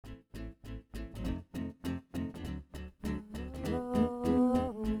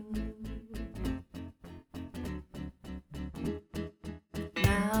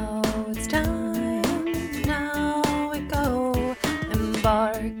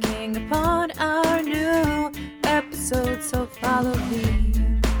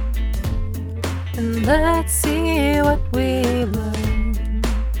Halloween. And let's see what we learn.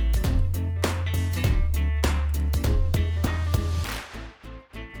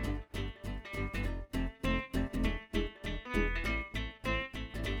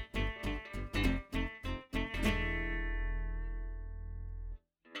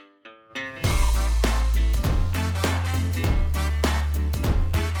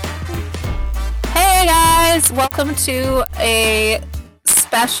 Hey guys, welcome to a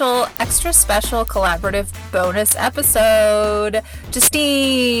extra special collaborative bonus episode.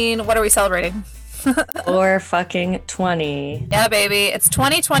 Justine, what are we celebrating? Or fucking 20. Yeah, baby. It's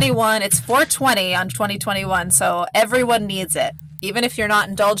 2021. It's 420 on 2021, so everyone needs it. Even if you're not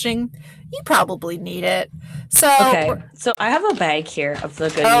indulging, you probably need it. So I have a bag here of the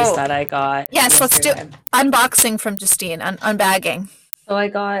goodies that I got. Yes, yesterday. Let's do unboxing from Justine, unbagging. So I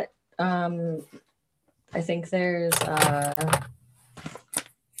got, I think there's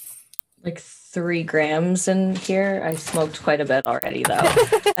like 3 grams in here. I smoked quite a bit already though.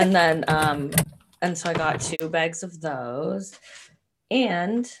 And then, and so I got 2 bags of those.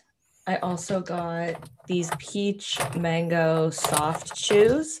 And I also got these peach mango soft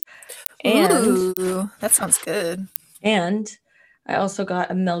chews. And ooh, that sounds good. And I also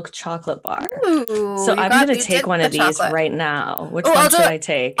got a milk chocolate bar. Ooh, so I'm going to take one of these right now. Which one should I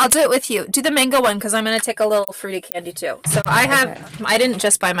take? I'll do it with you. Do the mango one because I'm going to take a little fruity candy too. So I didn't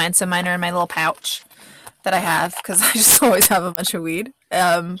just buy mine, so mine are in my little pouch that I have because I just always have a bunch of weed.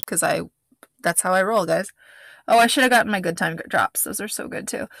 Because that's how I roll, guys. Oh, I should have gotten my Good Time drops. Those are so good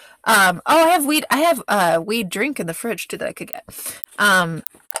too. I have weed. I have a weed drink in the fridge too that I could get. I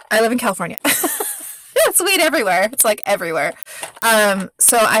live in California. It's weed everywhere. It's like everywhere.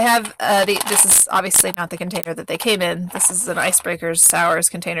 So I have this is obviously not the container that they came in. This is an Icebreakers Sours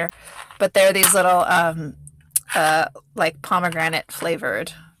container, but they're these little like pomegranate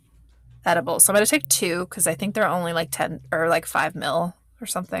flavored edibles. So I'm gonna take 2 because I think they're only like 10 or like 5 ml or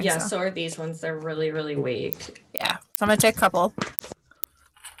something. Yeah. So are these ones? They're really, really weak. Yeah. So I'm gonna take a couple.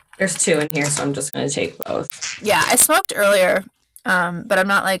 There's 2 in here, so I'm just gonna take both. Yeah, I smoked earlier, but I'm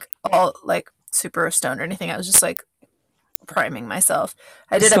not like all like super stoned or anything. I was just like priming myself.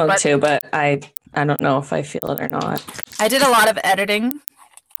 I did smoke too, but I don't know if I feel it or not. I did a lot of editing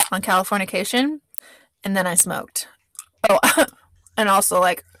on Californication, and then I smoked. Oh, and also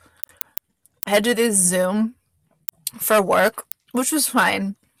like I had to do Zoom for work, which was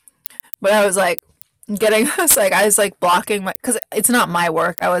fine, but I was like I was like blocking my because it's not my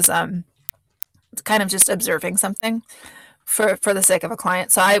work. I was kind of just observing something for the sake of a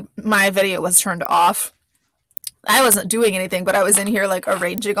client. So my video was turned off. I wasn't doing anything, but I was in here like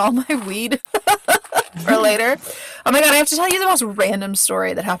arranging all my weed for later. Oh my god, I have to tell you the most random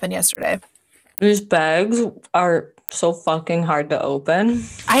story that happened yesterday. These bags are so fucking hard to open.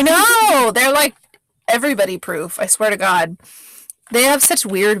 I know! They're like everybody proof, I swear to god. They have such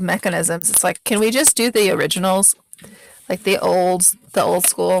weird mechanisms. It's like, can we just do the originals? Like the old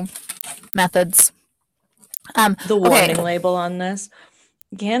school methods. The warning label on this: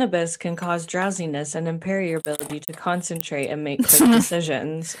 cannabis can cause drowsiness and impair your ability to concentrate and make quick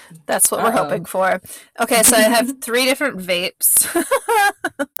decisions. That's what we're hoping for. Okay, so I have 3 different vapes.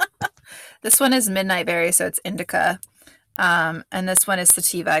 This one is Midnight Berry, so it's indica. And this one is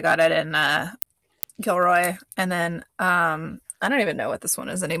sativa. I got it in Gilroy. And then I don't even know what this one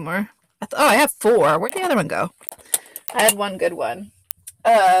is anymore. I have 4. Where'd the other one go? I had one good one.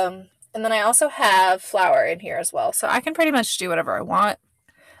 And then I also have flour in here as well. So I can pretty much do whatever I want.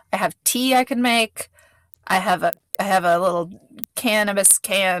 I have tea I can make. I have a little cannabis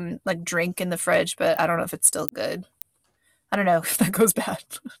can like drink in the fridge, but I don't know if it's still good. I don't know if that goes bad.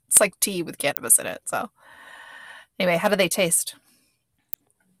 It's like tea with cannabis in it. So anyway, how do they taste?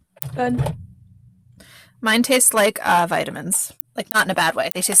 Good. Mine taste like vitamins. Like not in a bad way.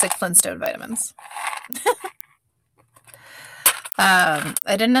 They taste like Flintstone vitamins. I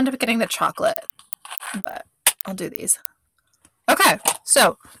didn't end up getting the chocolate, but I'll do these. Okay,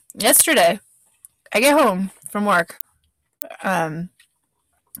 so yesterday I get home from work,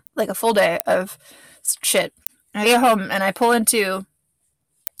 like a full day of shit. I get home and I pull into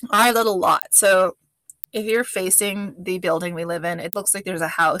our little lot. So if you're facing the building we live in, it looks like there's a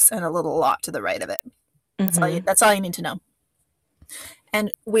house and a little lot to the right of it. Mm-hmm. That's all you need to know.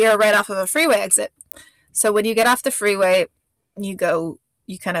 And we are right off of a freeway exit. So when you get off the freeway, you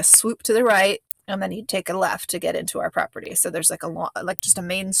kind of swoop to the right, and then you take a left to get into our property. So there's like just a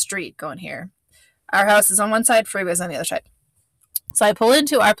main street going here. Our house is on one side, freeway's on the other side. So I pull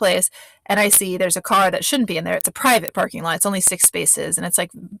into our place and I see there's a car that shouldn't be in there. It's a private parking lot. It's only 6 spaces and it's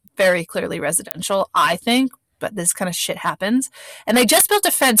like very clearly residential, I think. but this kind of shit happens. And they just built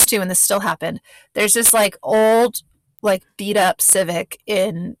a fence too, and this still happened. There's this like old, like beat up Civic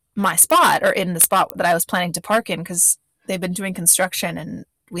in my spot, or in the spot that I was planning to park in, because they've been doing construction and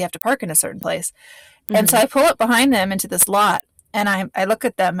we have to park in a certain place. Mm-hmm. And so I pull up behind them into this lot, and I look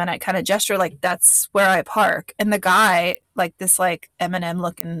at them and I kind of gesture like that's where I park. And the guy, like this like Eminem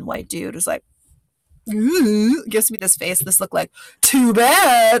looking white dude, was like, gives me this face, this look like, too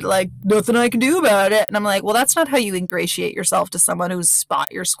bad, like nothing I can do about it. And I'm like, well, that's not how you ingratiate yourself to someone whose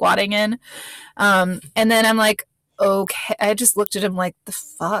spot you're squatting in. And then I'm like, okay. I just looked at him like, the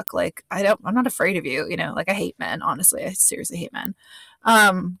fuck, like I'm not afraid of you, you know, like I hate men, honestly. I seriously hate men.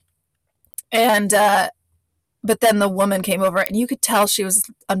 But then the woman came over, and you could tell she was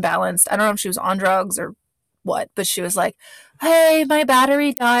unbalanced. I don't know if she was on drugs or what, but she was like, hey, my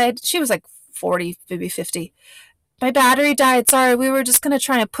battery died. She was like 40, maybe 50. My battery died. Sorry, we were just going to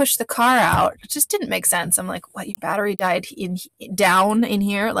try and push the car out. It just didn't make sense. I'm like, what, your battery died down in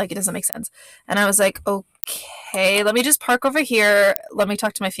here? Like, it doesn't make sense. And I was like, okay, let me just park over here. Let me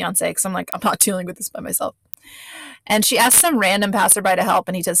talk to my fiance, because I'm like, I'm not dealing with this by myself. And she asked some random passerby to help,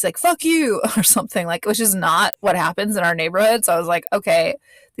 and he just like, fuck you, or something, like, which is not what happens in our neighborhood. So I was like, okay,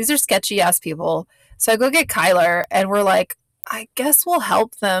 these are sketchy ass people. So I go get Kyler, and we're like, I guess we'll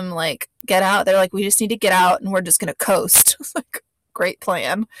help them like get out. They're like, we just need to get out, and we're just gonna coast. It's like, great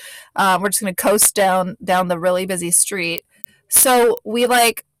plan. We're just gonna coast down the really busy street. So we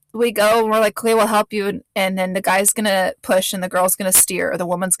go, and we're like, okay, we'll help you. And then the guy's going to push, and the girl's going to steer, or the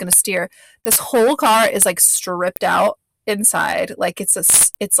woman's going to steer. This whole car is like stripped out inside. Like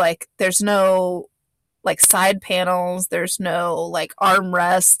it's like, there's no like side panels. There's no like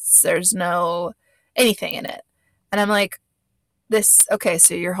armrests. There's no anything in it. And I'm like, okay,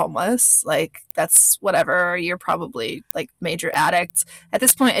 so you're homeless. Like that's whatever. You're probably like major addicts. At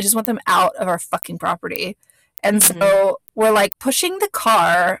this point, I just want them out of our fucking property. And so we're like pushing the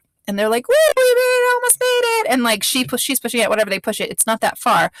car, and they're like, woo, we made it, almost made it. And like she's pushing it, whatever they push it, it's not that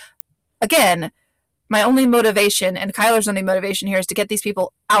far. Again, my only motivation, and Kyler's only motivation here, is to get these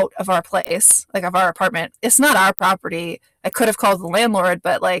people out of our place, like of our apartment. It's not our property. I could have called the landlord,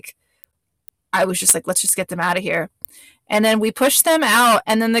 but like I was just like, let's just get them out of here. And then we push them out,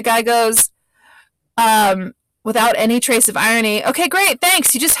 and then the guy goes, without any trace of irony, okay, great,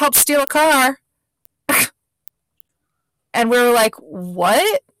 thanks. You just helped steal a car. And we were like,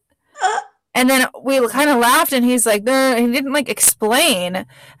 what? And then we kind of laughed, and he's like, no, he didn't like explain. And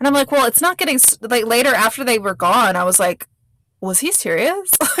I'm like, well, it's not getting, like later after they were gone, I was like, was he serious?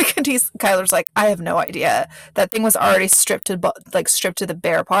 And Kyler's like, I have no idea. That thing was already stripped to the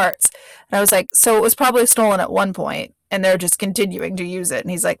bare parts. And I was like, so it was probably stolen at one point, and they're just continuing to use it. And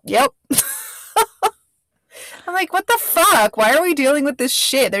he's like, yep. I'm like, what the fuck? Why are we dealing with this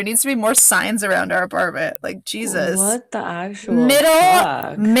shit? There needs to be more signs around our apartment. Like, Jesus. What the actual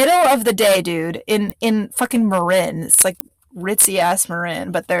middle of the day, dude, in fucking Marin. It's like ritzy ass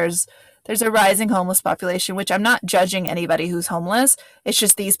Marin, but there's a rising homeless population, which I'm not judging anybody who's homeless. It's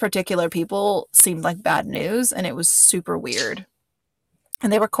just these particular people seemed like bad news, and it was super weird.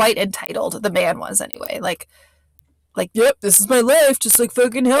 And they were quite entitled. The man was anyway. Like, yep, this is my life, just like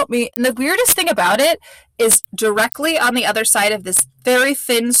fucking help me. And the weirdest thing about it is directly on the other side of this very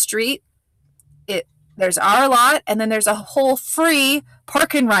thin street, there's our lot, and then there's a whole free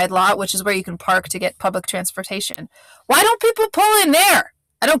park and ride lot, which is where you can park to get public transportation. Why don't people pull in there?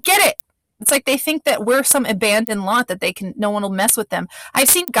 I don't get it. It's like they think that we're some abandoned lot that no one will mess with them. I've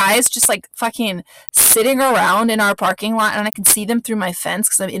seen guys just like fucking sitting around in our parking lot, and I can see them through my fence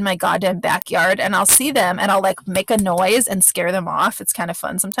because I'm in my goddamn backyard, and I'll see them and I'll like make a noise and scare them off. It's kind of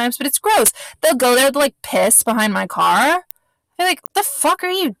fun sometimes, but it's gross. They'll go there to like piss behind my car. They're like, what the fuck are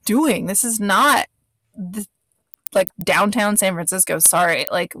you doing? This is not like downtown San Francisco. Sorry.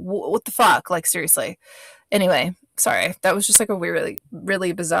 Like, what the fuck? Like, seriously. Anyway. Sorry, that was just like a really,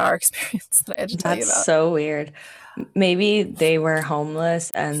 really bizarre experience that I had to tell you about. That's so weird. Maybe they were homeless,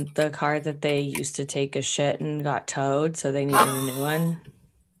 and the car that they used to take a shit and got towed, so they needed a new one.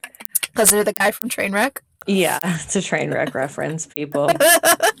 Because they're the guy from Trainwreck? Yeah, it's a Trainwreck reference, people.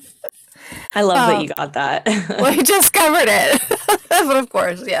 I love that you got that. Well, we just covered it. But of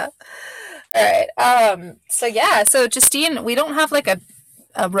course, yeah. All right. So Justine, we don't have like a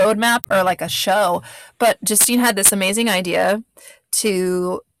roadmap or like a show, but Justine had this amazing idea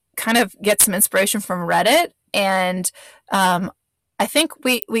to kind of get some inspiration from Reddit, and I think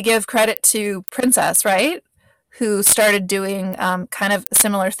we give credit to Princess, right, who started doing kind of a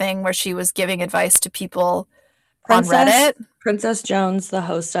similar thing where she was giving advice to people on Reddit. Princess Jones, the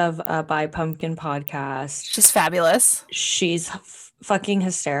host of Buy Pumpkin podcast. She's fabulous. She's fucking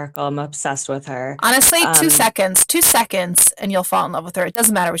hysterical. I'm obsessed with her. Honestly, Um, 2 seconds, and you'll fall in love with her. It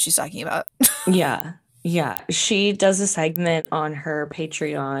doesn't matter what she's talking about. yeah. Yeah. She does a segment on her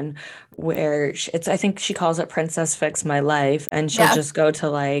Patreon where I think she calls it Princess Fix My Life. And she'll Yeah. just go to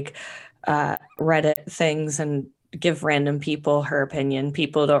like Reddit things and give random people her opinion.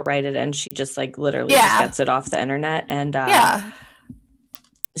 People don't write it in. She just like literally just Yeah. gets it off the internet. And Yeah.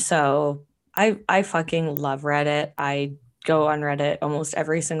 so I fucking love Reddit. I go on Reddit almost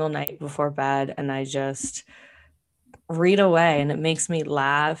every single night before bed and I just read away and it makes me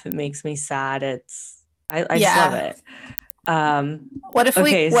laugh. It makes me sad. I just love Yeah. it. Um, What if we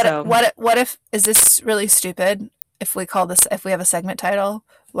okay, what so what if is this really stupid if we call this if we have a segment title?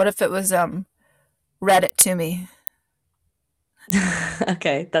 What if it was read it to me?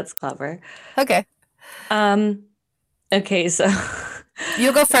 okay, that's clever. Okay. Um, okay, so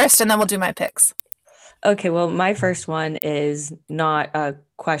You go first and then we'll do my picks. okay, well, my first one is not a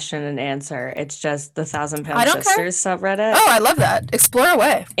question and answer. It's just the Thousand I Pound don't care. Sisters subreddit. Oh, I love that. Explore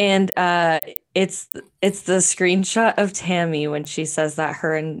away. And it's the screenshot of Tammy when she says that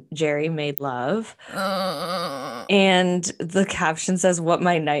her and Jerry made love. And the caption says what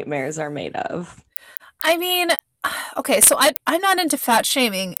my nightmares are made of. I mean, okay, so I'm not into fat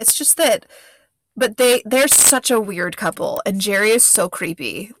shaming. It's just that but they're such a weird couple and Jerry is so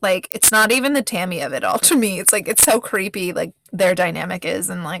creepy. Like it's not even the Tammy of it all to me. It's like it's so creepy like their dynamic is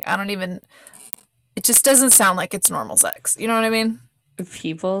and like I don't even it just doesn't sound like it's normal sex. You know what I mean?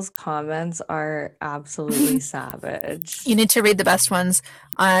 People's comments are absolutely savage. You need to read the best ones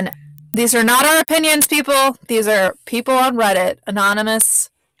on these are not our opinions, people. These are people on Reddit, anonymous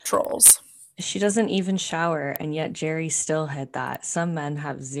trolls. She doesn't even shower, and yet Jerry still hit that. Some men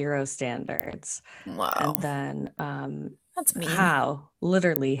have zero standards. Wow. And then, That's mean. how?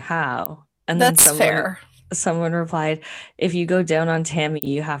 Literally, how? And That's then fair. someone replied, if you go down on Tammy,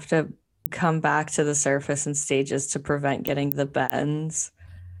 you have to come back to the surface in stages to prevent getting the bends.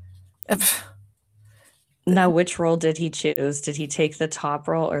 Now, which role did he choose? Did he take the top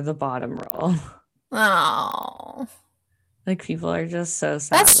role or the bottom role? Oh. Like, people are just so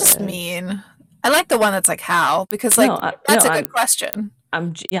savage. That's just mean. I like the one that's like how because like that's a good question.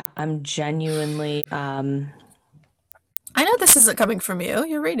 I'm genuinely I know this isn't coming from you.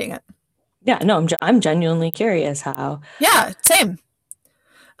 You're reading it. Yeah, no, I'm genuinely curious how. Yeah, same.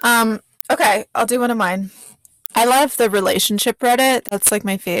 Okay, I'll do one of mine. I love the relationship Reddit. That's like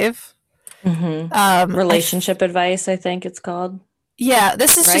my fave. Relationship advice, I think it's called. Yeah,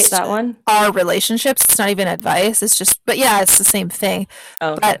 this is right, just that one. Our relationships. It's not even advice. It's just, but yeah, it's the same thing.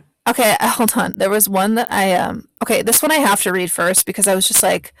 Oh, okay. But okay, hold on. There was one that okay, this one I have to read first because I was just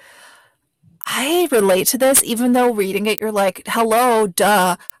like, I relate to this, even though reading it, you're like, hello,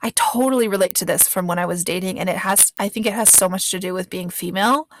 duh. I totally relate to this from when I was dating, and I think it has so much to do with being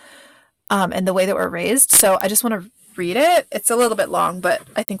female, and the way that we're raised. So I just want to read it. It's a little bit long, but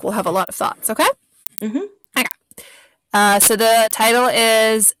I think we'll have a lot of thoughts. Okay. Mm-hmm. Okay. So the title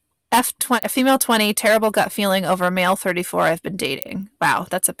is F20, female 20, terrible gut feeling over male 34 I've been dating. Wow,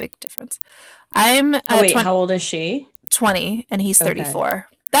 that's a big difference. I'm wait, how old is she? 20 and he's 34. Okay.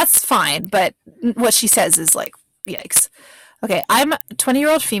 That's fine, but what she says is like, yikes. Okay, I'm a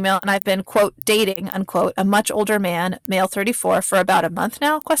 20-year-old female and I've been, quote, dating, unquote, a much older man, male 34, for about a month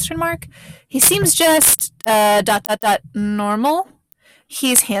now, question mark. He seems just, ... normal.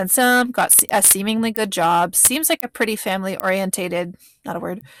 He's handsome, got a seemingly good job, seems like a pretty family-orientated, not a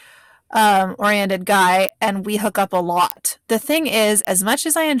word, oriented guy, and we hook up a lot. The thing is, as much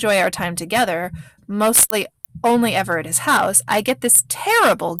as I enjoy our time together, mostly only ever at his house, I get this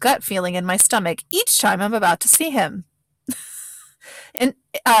terrible gut feeling in my stomach each time I'm about to see him. And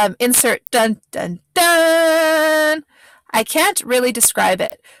insert dun dun dun. I can't really describe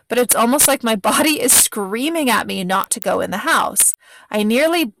it, but it's almost like my body is screaming at me not to go in the house. I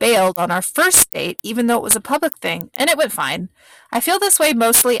nearly bailed on our first date, even though it was a public thing, and it went fine. I feel this way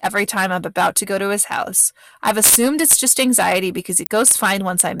mostly every time I'm about to go to his house. I've assumed it's just anxiety because it goes fine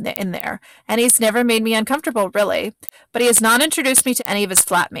once I'm in there, and he's never made me uncomfortable, really. But he has not introduced me to any of his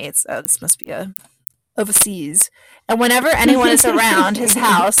flatmates. Oh, this must be overseas. And whenever anyone is around his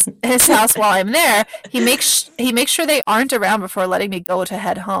house while I'm there, he makes sure they aren't around before letting me go to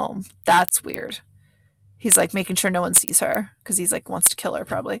head home. That's weird. He's like making sure no one sees her because he's like wants to kill her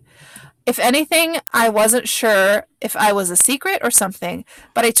probably. If anything, I wasn't sure if I was a secret or something,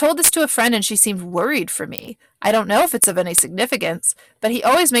 but I told this to a friend and she seemed worried for me. I don't know if it's of any significance, but he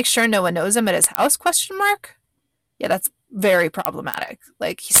always makes sure no one knows him at his house, question mark? Yeah, that's very problematic.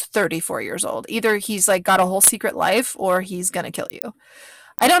 Like, he's 34 years old. Either he's like got a whole secret life or he's gonna kill you.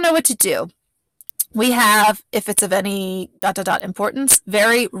 I don't know what to do. We have, if it's of any dot dot dot importance,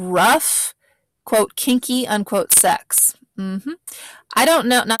 very rough, quote, kinky, unquote, sex. I don't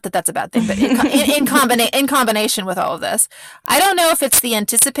know, not that that's a bad thing, but in combination with all of this, I don't know if it's the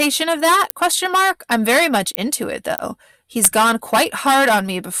anticipation of that question mark. I'm very much into it though. He's gone quite hard on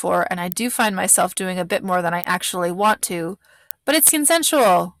me before, and I do find myself doing a bit more than I actually want to, but it's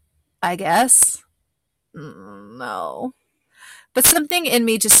consensual, I guess. No. But something in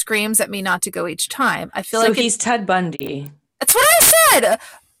me just screams at me not to go each time. I feel So like he's Ted Bundy. that's what I said.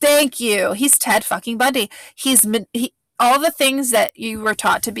 Thank you. He's Ted fucking Bundy. All the things that you were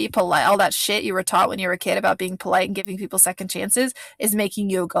taught to be polite, all that shit you were taught when you were a kid about being polite and giving people second chances is making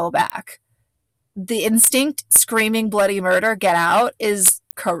you go back. The instinct screaming bloody murder, get out is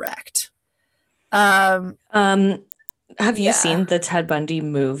correct. Have you seen the Ted Bundy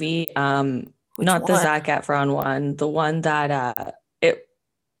movie? Not the Zac Efron one, the one that it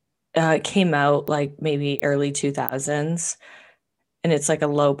came out like maybe early 2000s, and it's like a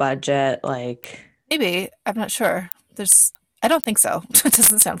low budget, like maybe, I'm not sure. I don't think so. It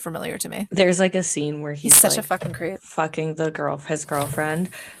doesn't sound familiar to me. There's like a scene where he's such like a fucking creep, fucking his girlfriend,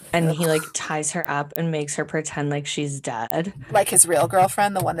 and he like ties her up and makes her pretend like she's dead, like his real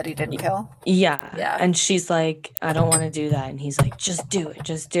girlfriend, the one that he didn't kill. Yeah. And she's like, I don't want to do that, and he's like, just do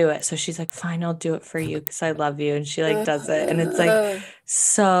it. So she's like, fine, I'll do it for you because I love you, and she like does it, and it's like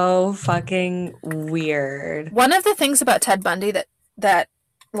so fucking weird. One of the things about Ted Bundy that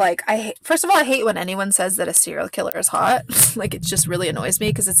like first of all, I hate when anyone says that a serial killer is hot. Like, it just really annoys me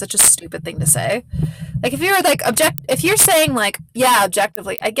because it's such a stupid thing to say. Like, if you're like if you're saying like, yeah,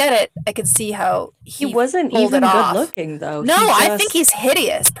 objectively, I get it. I can see how he wasn't even good looking though. No, I think he's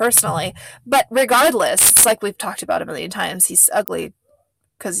hideous personally. But regardless, it's like we've talked about a million times. He's ugly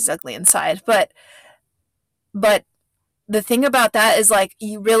because he's ugly inside. But the thing about that is, like,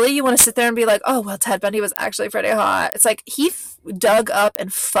 you want to sit there and be like, oh, well, Ted Bundy was actually pretty hot. It's like he dug up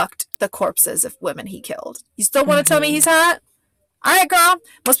and fucked the corpses of women he killed. You still want to tell me he's hot? All right, girl.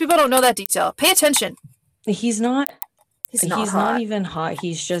 Most people don't know that detail. Pay attention. He's not even hot.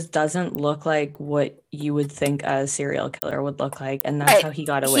 He just doesn't look like what you would think a serial killer would look like, and that's how he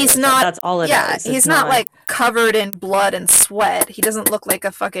got away with it. That's all it is. Yeah, he's not like covered in blood and sweat. He doesn't look like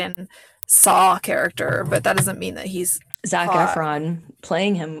a fucking Saw character, but that doesn't mean that he's Zac Efron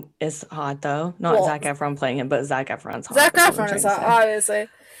playing him is hot though. Not Zac Efron playing him, but Zac Efron's hot. Zac Efron is hot, obviously.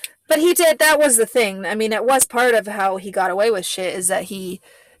 But that was the thing. I mean, it was part of how he got away with shit, is that he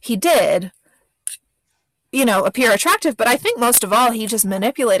did, appear attractive, but I think most of all, he just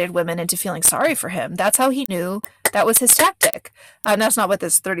manipulated women into feeling sorry for him. That's how he knew that was his tactic. That's not what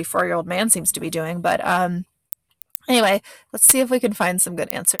this 34-year-old man seems to be doing, but anyway, let's see if we can find some good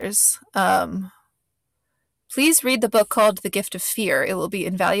answers. Please read the book called The Gift of Fear. It will be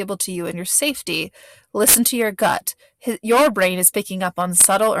invaluable to you and your safety. Listen to your gut. Your brain is picking up on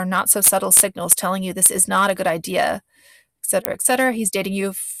subtle or not so subtle signals telling you this is not a good idea, etc., etc. He's dating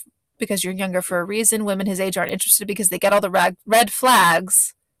you because you're younger for a reason. Women his age aren't interested because they get all the red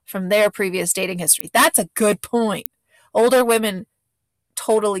flags from their previous dating history. That's a good point. Older women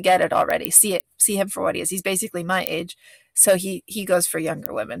totally get it already. See him for what he is. He's basically my age. So he goes for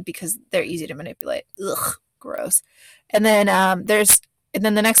younger women because they're easy to manipulate. Ugh, gross. And then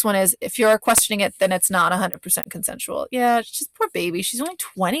the next one is, if you're questioning it, then it's not 100% consensual. Yeah, she's poor baby. She's only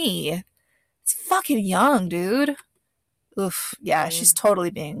 20. It's fucking young, dude. Oof. Yeah, she's totally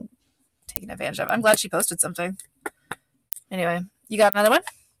being taken advantage of. I'm glad she posted something. Anyway, you got another one?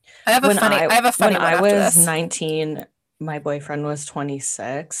 I have a funny one. When I was 19, my boyfriend was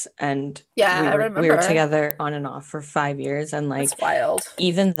 26, and I remember. We were together on and off for 5 years, and like, that's wild.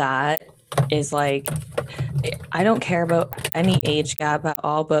 Even that is like, I don't care about any age gap at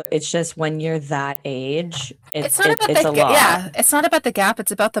all, but it's just when you're that age, it's a lot. Yeah, it's not about the gap,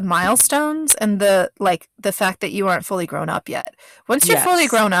 it's about the milestones and the fact that you aren't fully grown up yet. Once you're fully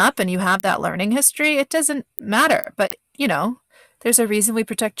grown up and you have that learning history, it doesn't matter. But there's a reason we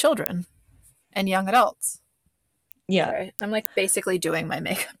protect children and young adults. Yeah. Sorry. I'm like basically doing my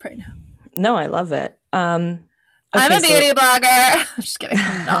makeup right now. No, I love it. I'm a beauty blogger. I'm just kidding.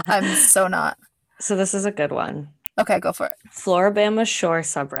 I'm so not. So this is a good one. Okay, go for it. Floribama Shore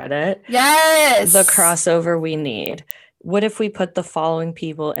subreddit. Yes. The crossover we need. What if we put the following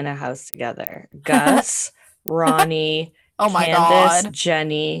people in a house together? Gus, Ronnie, Candace, God.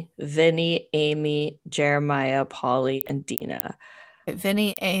 Jenny, Vinny, Amy, Jeremiah, Polly, and Dina.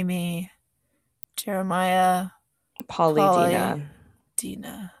 Vinny, Amy, Jeremiah, Polly,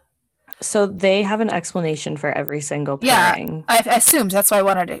 Dina. So they have an explanation for every single pairing. Yeah, I assumed. That's why I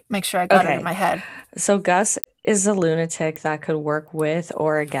wanted to make sure I got it in my head. So Gus is a lunatic that could work with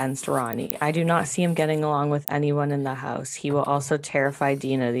or against Ronnie. I do not see him getting along with anyone in the house. He will also terrify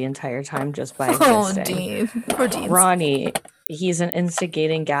Dina the entire time just by Oh, existing. Dean. Poor Dean. Ronnie, he's an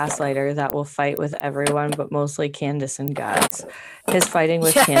instigating gaslighter that will fight with everyone, but mostly Candace and Gus. His fighting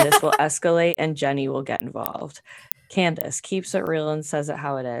with Candace will escalate and Jenny will get involved. Candace keeps it real and says it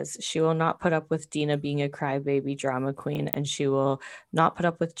how it is. She will not put up with Dina being a crybaby drama queen, and she will not put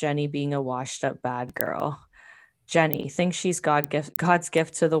up with Jenny being a washed up bad girl. Jenny thinks she's God's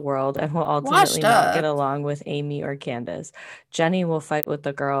gift to the world and will ultimately not get along with Amy or Candace. Jenny will fight with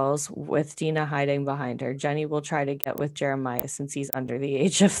the girls, with Dina hiding behind her. Jenny will try to get with Jeremiah since he's under the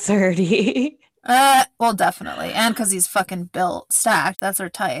age of 30. Well, definitely. And because he's fucking built, stacked. That's her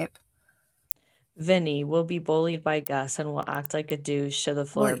type. Vinny will be bullied by Gus and will act like a douche to the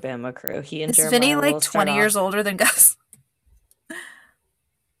Floribama crew. He and Is Jeremiah Vinny like will 20 years older than Gus?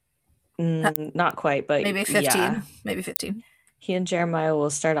 Not quite, but maybe 15. Yeah. Maybe 15. He and Jeremiah will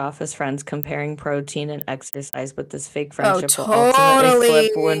start off as friends comparing protein and exercise, but this fake friendship will ultimately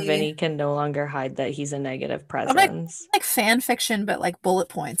flip when Vinny can no longer hide that he's a negative presence. Like fan fiction, but like bullet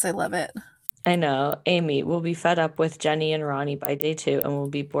points. I love it. I know. Amy will be fed up with Jenny and Ronnie by day 2 and will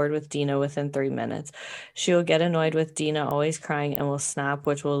be bored with Dina within 3 minutes. She will get annoyed with Dina always crying and will snap,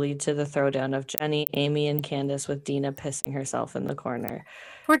 which will lead to the throwdown of Jenny, Amy, and Candace with Dina pissing herself in the corner.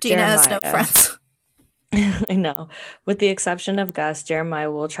 Poor Dina has no friends. I know. With the exception of Gus,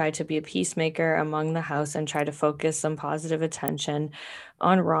 Jeremiah will try to be a peacemaker among the house and try to focus some positive attention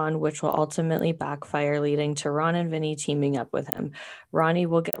on Ron, which will ultimately backfire, leading to Ron and Vinny teaming up with him. Ronnie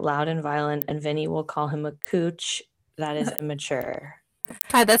will get loud and violent, and Vinny will call him a cooch that is immature.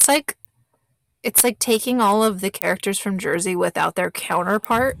 God, that's like, it's like taking all of the characters from Jersey without their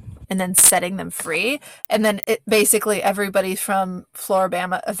counterpart and then setting them free, and then it basically everybody from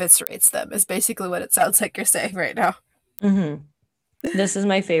Floribama eviscerates them is basically what it sounds like you're saying right now. This is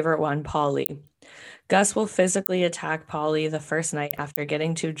my favorite one, Polly. Gus will physically attack Polly the first night after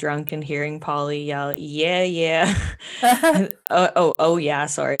getting too drunk and hearing Polly yell, yeah. Oh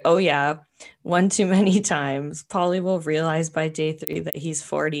yeah, one too many times. Polly will realize by day 3 that he's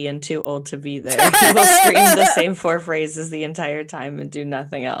 40 and too old to be there. He will scream the same 4 phrases the entire time and do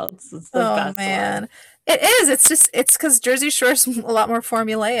nothing else. It's the best one. It is. It's because Jersey Shore's a lot more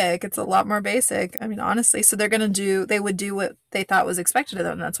formulaic. It's a lot more basic. I mean, honestly, so they would do what they thought was expected of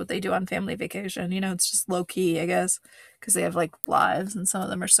them. That's what they do on family vacation. You know, it's just low key, I guess, because they have like lives and some of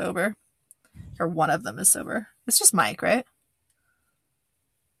them are sober, or one of them is sober. It's just Mike, right?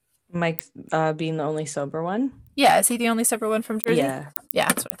 Mike being the only sober one? Yeah, is he the only sober one from Jersey? Yeah,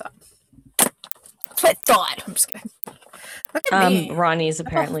 that's what I thought. That's what I thought. I'm just kidding. Look at me. Ronnie's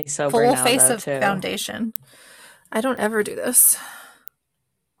apparently sober now, full face though, of too. Foundation. I don't ever do this.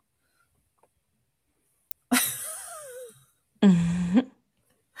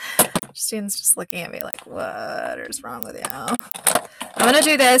 Justine's just looking at me like, what is wrong with you? I'm gonna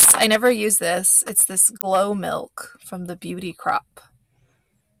do this. I never use this. It's this Glow Milk from the Beauty Crop.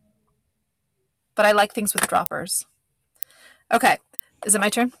 But I like things with droppers. Okay. Is it my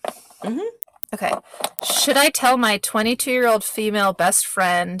turn? Okay. Should I tell my 22-year-old female best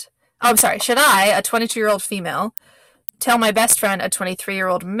friend... Oh, I'm sorry. Should I, a 22-year-old female, tell my best friend, a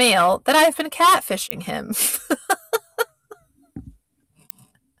 23-year-old male, that I've been catfishing him?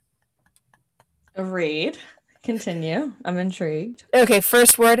 Read. Continue. I'm intrigued. Okay,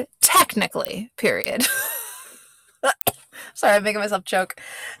 first word, technically, period. Sorry, I'm making myself choke.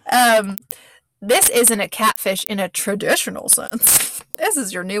 This isn't a catfish in a traditional sense. This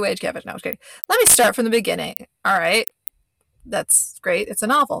is your new age catfish. No, I was kidding. Let me start from the beginning. All right. That's great. It's a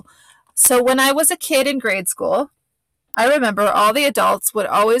novel. So when I was a kid in grade school, I remember all the adults would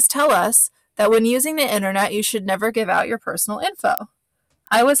always tell us that when using the internet, you should never give out your personal info.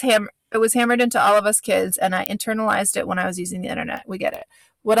 It was hammered into all of us kids, and I internalized it when I was using the internet. We get it.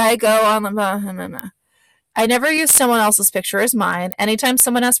 Would I go on the... I never used someone else's picture as mine. Anytime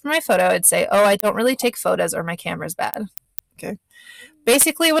someone asked for my photo, I'd say, oh, I don't really take photos or my camera's bad. Okay.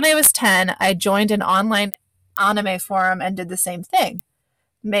 Basically, when I was 10, I joined an online anime forum and did the same thing.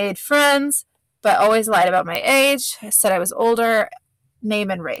 Made friends, but always lied about my age. I said I was older,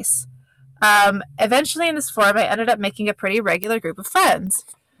 name and race. Eventually in this forum, I ended up making a pretty regular group of friends.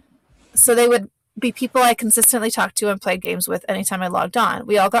 So they would be people I consistently talked to and played games with anytime I logged on.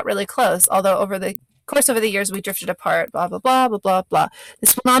 We all got really close, although over the years we drifted apart, blah, blah, blah, blah, blah, blah.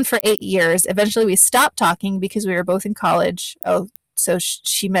 This went on for 8 years. Eventually we stopped talking because we were both in college. Oh, so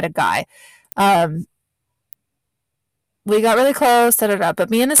she met a guy. we got really close, da da da. But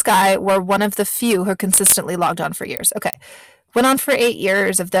me and this guy were one of the few who consistently logged on for years. Okay. Went on for 8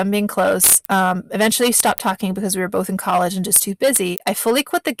 years of them being close. Eventually stopped talking because we were both in college and just too busy. I fully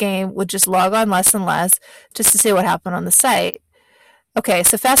quit the game, would just log on less and less just to see what happened on the site. Okay,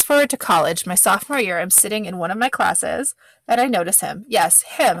 so fast forward to college, my sophomore year, I'm sitting in one of my classes and I notice him. Yes,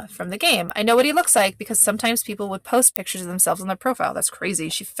 him from the game. I know what he looks like because sometimes people would post pictures of themselves on their profile. That's crazy.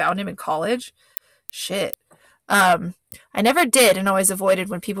 She found him in college? Shit. I never did and always avoided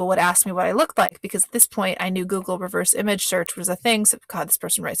when people would ask me what I looked like because at this point I knew Google reverse image search was a thing. So, God, this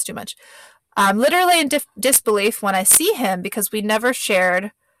person writes too much. I'm literally in disbelief when I see him because we never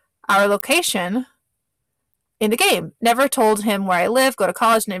shared our location in the game. Never told him where I live, go to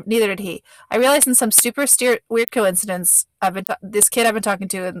college, neither did he. I realized in some super weird coincidence, this kid I've been talking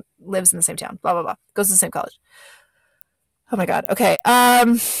to and lives in the same town, blah, blah, blah, goes to the same college. Oh my God. Okay.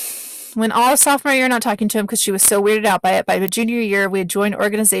 When all of sophomore year, not talking to him because she was so weirded out by it. By the junior year, we had joined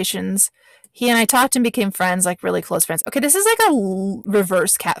organizations. He and I talked and became friends, like really close friends. Okay, this is like a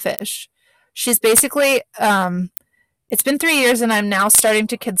reverse catfish. She's basically, it's been 3 years and I'm now starting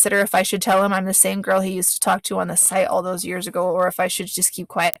to consider if I should tell him I'm the same girl he used to talk to on the site all those years ago or if I should just keep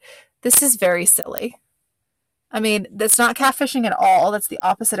quiet. This is very silly. I mean, that's not catfishing at all. That's the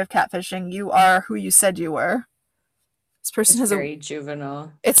opposite of catfishing. You are who you said you were. This person has very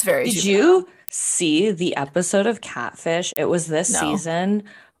juvenile. It's very Did juvenile. you see the episode of Catfish? It was this season.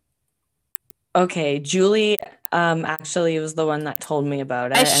 Okay, Julie actually was the one that told me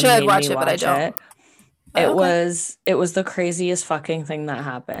about it. I should watch it, but I don't. It was the craziest fucking thing that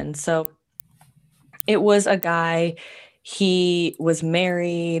happened. So it was a guy, he was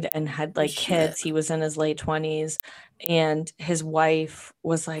married and had like kids. He was in his late 20s and his wife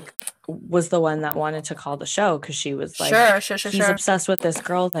was the one that wanted to call the show because she was like, he's obsessed with this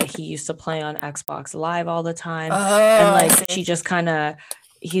girl that he used to play on Xbox Live all the time. And like she just kind of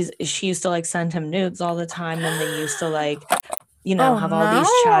she used to like send him nudes all the time and they used to like have all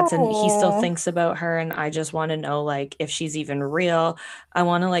these chats and he still thinks about her and I just want to know like if she's even real. I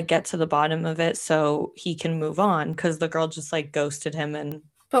want to like get to the bottom of it so he can move on because the girl just like ghosted him. And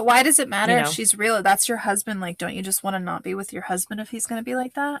but why does it matter if she's real? That's your husband. Like, don't you just want to not be with your husband if he's going to be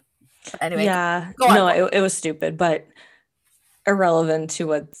like that? Anyway, it was stupid, but irrelevant to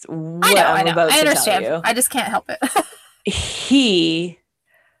what I'm about to understand. tell you. I just can't help it.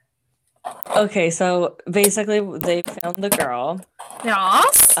 Okay, so basically they found the girl.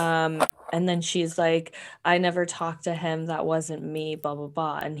 Yes. And then she's like, I never talked to him. That wasn't me, blah, blah,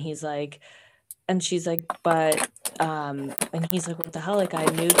 blah. And he's like, and she's like, but, and he's like, what the hell? Like, I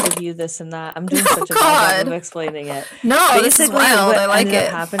nudes of you, this and that. I'm doing such a bad job of explaining it. No, basically, this is wild. I like it.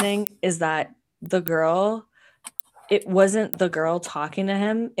 What happening is that the girl, it wasn't the girl talking to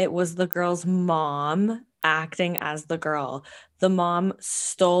him. It was the girl's mom acting as the girl. The mom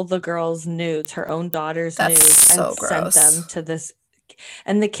stole the girl's nudes, her own daughter's nudes, and sent them to this.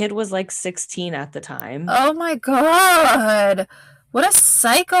 And the kid was like 16 at the time. Oh my God. What a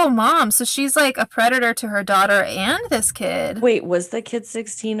psycho mom. So she's like a predator to her daughter and this kid. Wait, was the kid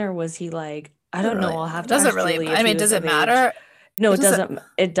 16 or was he like, I don't know. I'll have to doesn't really, I mean, does it matter? No,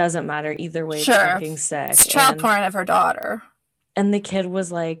 it doesn't matter either way. Sure. It's fucking sick. It's child porn of her daughter. And the kid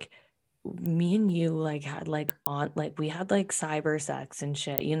was like, me and you like had like we had like cyber sex and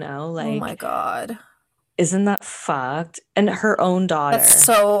shit, like, oh my God, isn't that fucked? And her own daughter. That's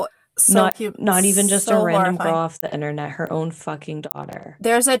so cute. Not even just a random girl off the internet, her own fucking daughter.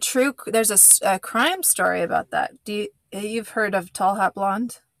 There's a crime story about that. You've heard of Tall Hot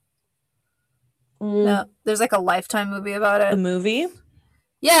Blonde? No, there's like a Lifetime movie about it. A movie?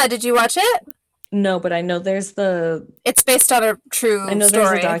 Yeah, did you watch it? No, but I know it's based on a true story. I know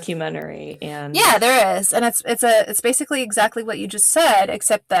there's a documentary and yeah, there is. And it's basically exactly what you just said,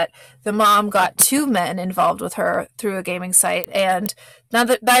 except that the mom got two men involved with her through a gaming site, and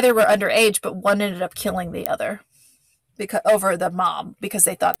neither were underage, but one ended up killing the other over the mom because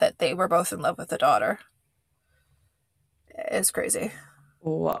they thought that they were both in love with the daughter. It's crazy.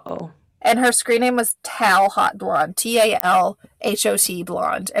 Whoa. And her screen name was Tal Hot Blonde, TALHOT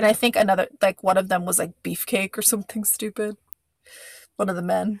Blonde. And I think one of them was like Beefcake or something stupid. One of the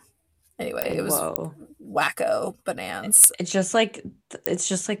men. Anyway, it was wacko bananas. It's just like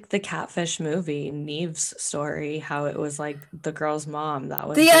the Catfish movie, Neve's story, how it was like the girl's mom that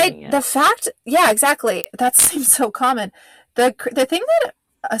was doing it. The fact, yeah, exactly. That seems so common. The thing that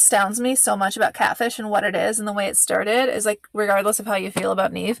astounds me so much about Catfish and what it is and the way it started is like, regardless of how you feel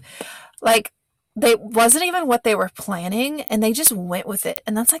about Neve, like they wasn't even what they were planning and they just went with it,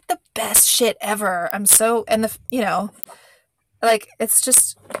 and that's like the best shit ever. Like it's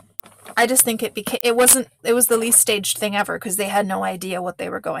just I just think it was the least staged thing ever because they had no idea what they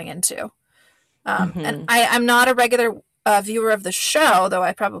were going into. And I'm not a regular viewer of the show, though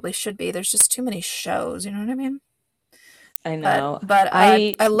I probably should be. There's just too many shows, you know what I mean? I know. But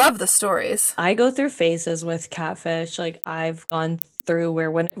I love the stories. I go through phases with Catfish. Like I've gone through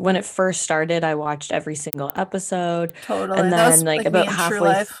where when it first started, I watched every single episode. Totally. And That was then like like me about in True halfway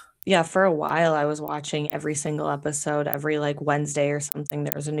Life. yeah, for a while I was watching every single episode every like Wednesday or something.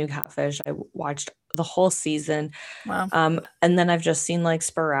 There was a new Catfish. I watched the whole season. Wow. And then I've just seen like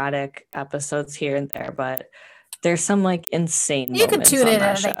sporadic episodes here and there, but there's some like insane You can moments tune on in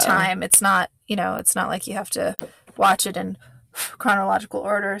that at show. any time. It's not, it's not like you have to watch it in chronological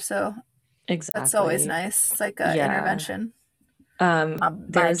order. So Exactly. that's always nice. It's like an Yeah. intervention. My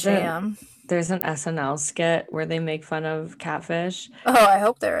There's jam. There's an SNL skit where they make fun of Catfish. Oh, I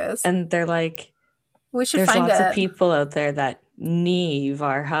hope there is. And they're like, we should there's find lots it. of people out there that need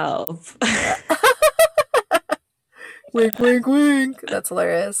our help. Wink, wink, wink. That's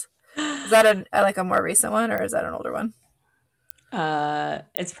hilarious. Is that a more recent one, or is that an older one?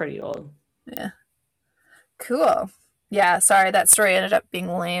 It's pretty old. Yeah. Cool. Yeah, sorry, that story ended up being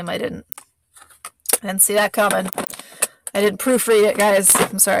lame. I didn't see that coming. I didn't proofread it, guys.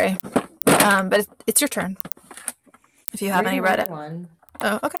 I'm sorry. But it's your turn. If you have any Reddit. One.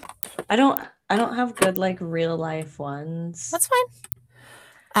 Oh, okay. I don't have good like real life ones. That's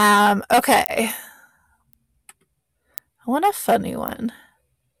fine. Okay. I want a funny one.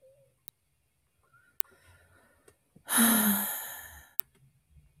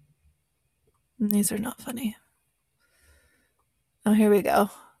 These are not funny. Oh, here we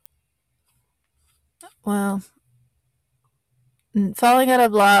go. Well, falling out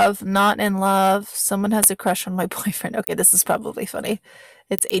of love, not in love. Someone has a crush on my boyfriend. Okay, this is probably funny.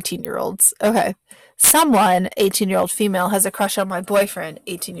 It's 18-year-olds. Okay. Someone, 18-year-old female, has a crush on my boyfriend,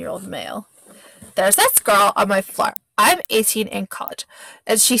 18-year-old male. There's this girl on my floor. I'm 18 in college,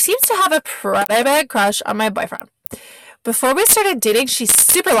 and she seems to have a pretty big crush on my boyfriend. Before we started dating, she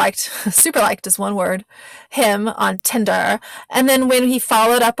super liked is one word, him on Tinder. And then when he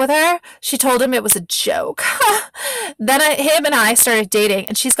followed up with her, she told him it was a joke. Then him and I started dating,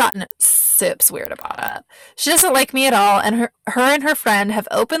 and she's gotten sips weird about it. She doesn't like me at all, and her and her friend have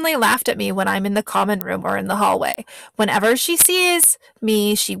openly laughed at me when I'm in the common room or in the hallway. Whenever she sees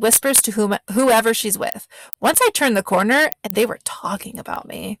me, she whispers to whoever she's with. Once I turned the corner, and they were talking about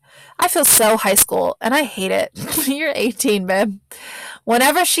me. I feel so high school, and I hate it. You're 18, babe.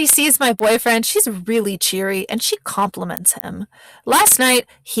 Whenever she sees my boyfriend, she's really cheery, and she compliments him. Last night,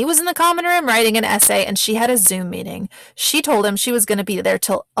 he was in the common room writing an essay, and she had a Zoom meeting. She told him she was going to be there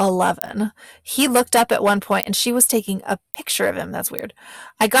till 11. He looked up at one point, and she was taking a picture of him. That's weird.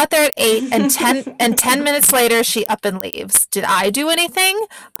 I got there at 8, and 10 minutes later, she up and leaves. Did I do anything?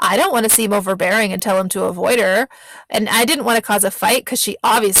 I don't want to seem overbearing and tell him to avoid her. And I didn't want to cause a fight because she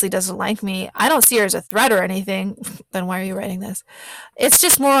obviously doesn't like me. I don't see her as a threat or anything. Then why are you writing this? It's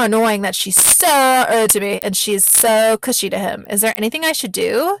just more annoying that she's so rude to me and she's so cushy to him. Is there anything I should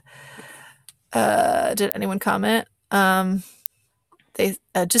do? Did anyone comment? They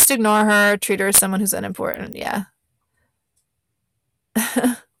just ignore her, treat her as someone who's unimportant. Yeah.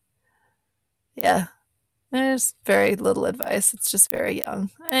 Yeah. There's very little advice. It's just very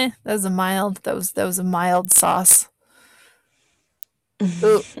young. That was a mild sauce.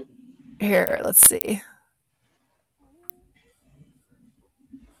 Ooh. Here, let's see.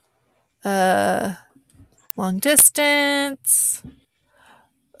 Long distance.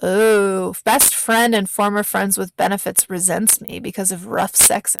 Oh, best friend and former friends with benefits resents me because of rough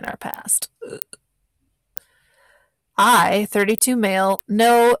sex in our past. I, 32 male,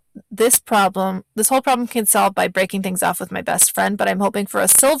 know this whole problem can solve by breaking things off with my best friend, but I'm hoping for a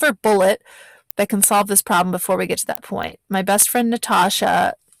silver bullet that can solve this problem before we get to that point. My best friend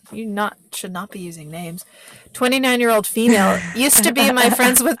Natasha, should not be using names, 29-year-old female, used to be my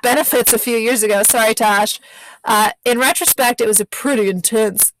friends with benefits a few years ago. Sorry, Tosh. In retrospect, it was a pretty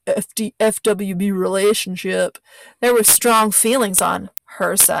intense FWB relationship. There were strong feelings on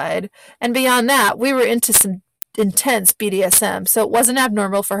her side, and beyond that, we were into some intense BDSM, so it wasn't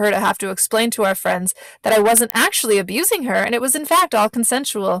abnormal for her to have to explain to our friends that I wasn't actually abusing her, and it was in fact all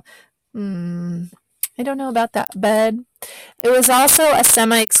consensual. I don't know about that, bud. It was also a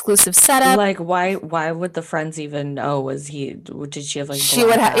semi-exclusive setup. Like, why would the friends even know? Did she have like she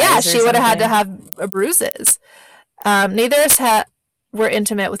would have had to have bruises. Neither of us were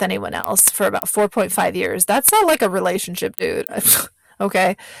intimate with anyone else for about 4.5 years. That's not like a relationship, dude.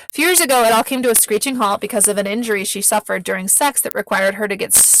 Okay. A few years ago, it all came to a screeching halt because of an injury she suffered during sex that required her to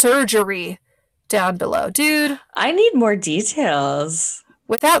get surgery down below. Dude. I need more details.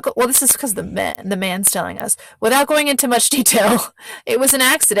 Well, this is because the man's telling us. Without going into much detail, it was an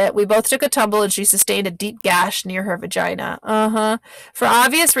accident. We both took a tumble and she sustained a deep gash near her vagina. Uh-huh. For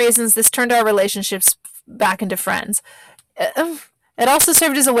obvious reasons, this turned our relationships back into friends. It also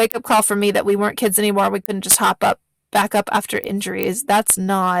served as a wake-up call for me that we weren't kids anymore. We couldn't just back up after injuries. That's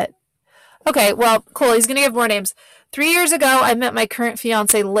not... Okay, well, cool. He's going to give more names. 3 years ago, I met my current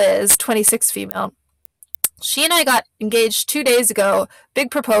fiance, Liz, 26 female. She and I got engaged 2 days ago. Big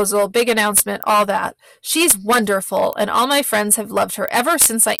proposal, big announcement, all that. She's wonderful, and all my friends have loved her ever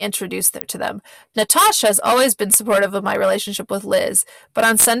since I introduced her to them. Natasha has always been supportive of my relationship with Liz, but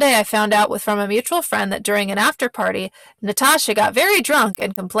on Sunday I found out from a mutual friend that during an after party, Natasha got very drunk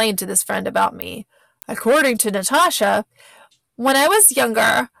and complained to this friend about me. According to Natasha, when I was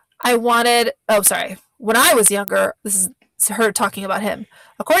younger, this is her talking about him.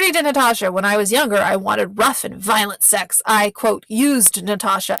 According to Natasha, when I was younger, I wanted rough and violent sex. I, quote, used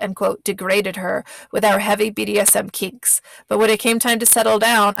Natasha and, quote, degraded her with our heavy BDSM kinks. But when it came time to settle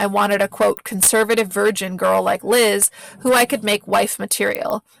down, I wanted a, quote, conservative virgin girl like Liz, who I could make wife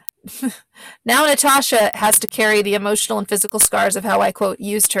material. Now Natasha has to carry the emotional and physical scars of how I, quote,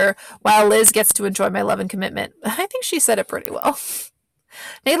 used her, while Liz gets to enjoy my love and commitment. I think she said it pretty well.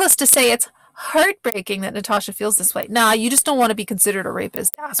 Needless to say, it's heartbreaking that Natasha feels this way. Nah, you just don't want to be considered a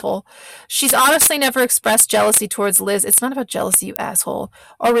rapist, asshole. She's honestly never expressed jealousy towards Liz. It's not about jealousy, you asshole.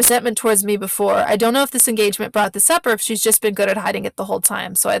 Or resentment towards me before. I don't know if this engagement brought this up or if she's just been good at hiding it the whole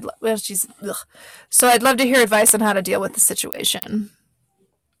time. So I'd love to hear advice on how to deal with the situation.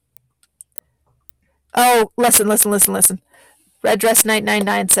 Oh, listen. Red Dress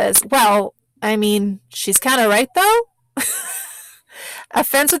 999 says, well, I mean, she's kind of right, though. A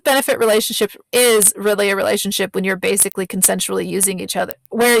friends with benefit relationship is really a relationship when you're basically consensually using each other.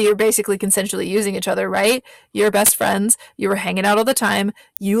 Right? You're best friends. You were hanging out all the time.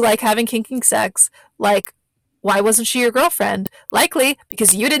 You like having kinky sex. Like, why wasn't she your girlfriend? Likely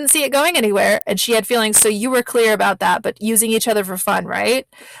because you didn't see it going anywhere and she had feelings, so you were clear about that, but using each other for fun, right?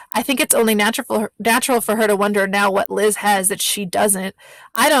 I think it's only natural for her to wonder now what Liz has that she doesn't.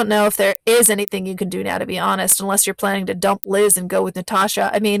 I don't know if there is anything you can do now, to be honest, unless you're planning to dump Liz and go with Natasha.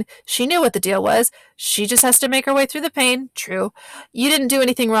 I mean, she knew what the deal was. She just has to make her way through the pain. True. You didn't do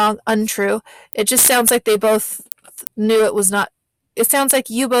anything wrong. Untrue. It just sounds like they both knew it was not. It sounds like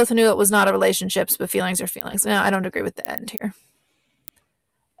you both knew it was not a relationship, but feelings are feelings. No, I don't agree with the end here.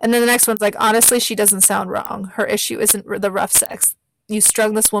 And then the next one's like, honestly, she doesn't sound wrong. Her issue isn't the rough sex. You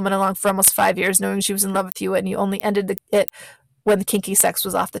strung this woman along for almost 5 years knowing she was in love with you, and you only ended it when the kinky sex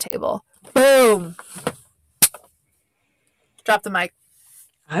was off the table. Boom. Drop the mic.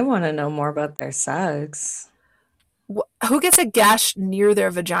 I want to know more about their sex. Who gets a gash near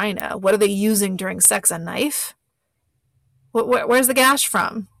their vagina? What are they using during sex? A knife? Where's the gash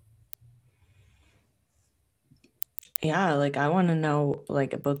from? Yeah, like I want to know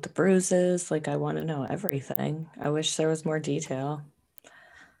like about the bruises. Like I want to know everything. I wish there was more detail.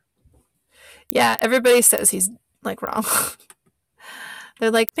 Yeah, everybody says he's like wrong. They're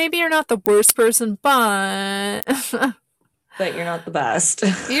like, maybe you're not the worst person, but but you're not the best.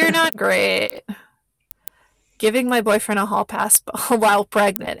 You're not great. Giving my boyfriend a hall pass while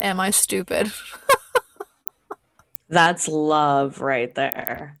pregnant. Am I stupid? That's love right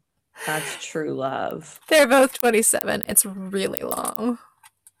there. That's true love. They're both 27. It's really long.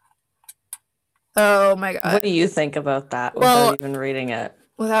 Oh my god. What do you think about that without even reading it?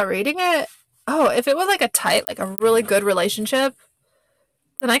 Without reading it? Oh, if it was like a really good relationship,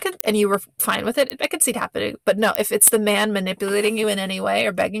 then I could, and you were fine with it, I could see it happening. But no, if it's the man manipulating you in any way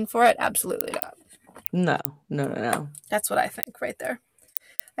or begging for it, absolutely not. No. That's what I think right there.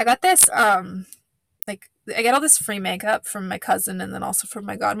 I got this, I get all this free makeup from my cousin and then also from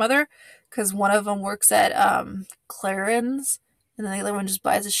my godmother because one of them works at Clarins and then the other one just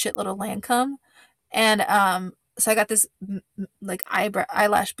buys a shitload of Lancome. And so I got this like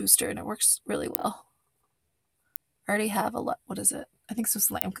eyelash booster and it works really well. I already have what is it? I think it's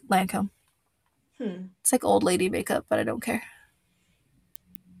Lancome. It's like old lady makeup, but I don't care.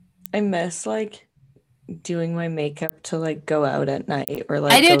 I miss like doing my makeup to like go out at night or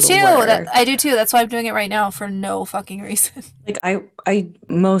like I do too. I do too. That's why I'm doing it right now for no fucking reason. Like I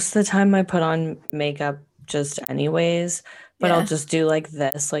most of the time I put on makeup just anyways, but I'll just do like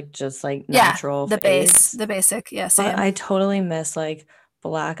this, like just like natural face. The basic. Yeah, same. But I totally miss like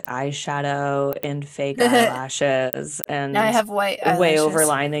black eyeshadow and fake eyelashes and now I have white eyelashes. Way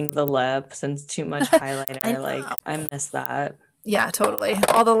overlining the lips and too much highlighter. I miss that. Yeah, totally.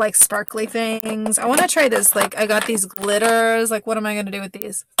 All the like sparkly things. I want to try this. Like I got these glitters. Like what am I going to do with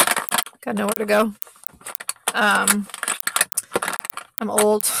these? Got nowhere to go. I I'm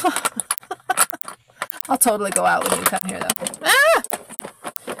old. I'll totally go out when you come here, though. Ah!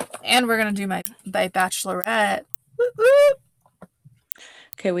 And we're gonna do my bachelorette.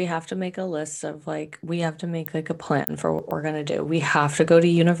 Okay, we have to make a list of we have to make a plan for what we're gonna do. We have to go to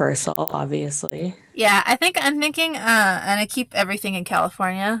Universal, obviously. Yeah, I'm thinking, and I keep everything in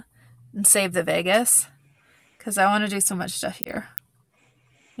California and save the Vegas because I want to do so much stuff here.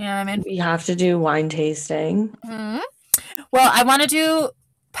 You know what I mean? We have to do wine tasting. Mm-hmm. Well, I want to do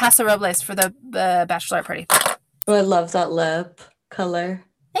Paso Robles for the bachelorette party. Oh, I love that lip color.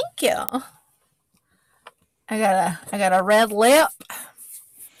 Thank you. I got a red lip.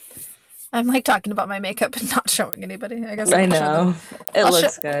 I'm talking about my makeup and not showing anybody. I guess I know. It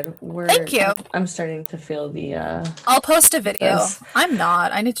looks good. Thank you. I'm starting to feel the I'll post a video. I'm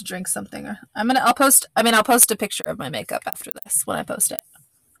not. I need to drink something. I'll post a picture of my makeup after this when I post it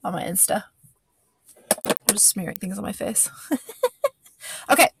on my Insta. I'm just smearing things on my face.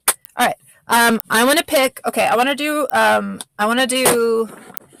 Okay. All right. I want to pick. Okay. I want to do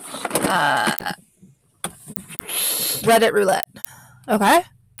Reddit roulette. Okay.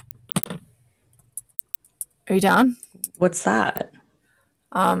 Are you down? What's that?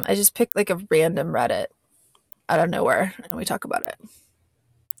 I just picked a random Reddit out of nowhere and we talk about it.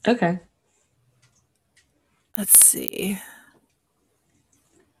 Okay. Let's see.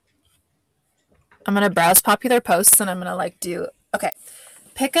 I'm gonna browse popular posts and I'm gonna do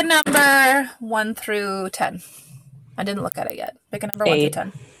pick a number 1 through 10. I didn't look at it yet. Pick a number 1 through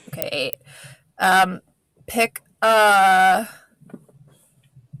 10. Okay, 8. Pick a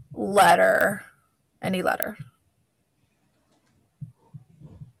letter. Any letter.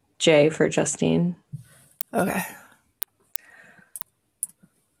 J for Justine. Okay.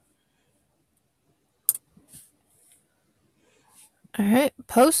 All right.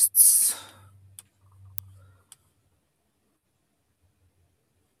 Posts.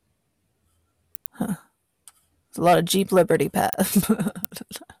 Huh. There's a lot of Jeep Liberty Pass.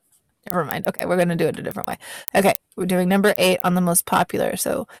 Never mind. Okay, we're going to do it a different way. Okay, we're doing number 8 on the most popular.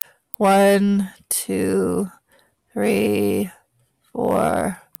 So 1, 2, 3,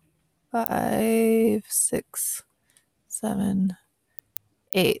 4, 5, 6, 7,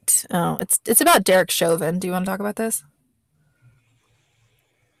 8. Oh, it's about Derek Chauvin. Do you want to talk about this?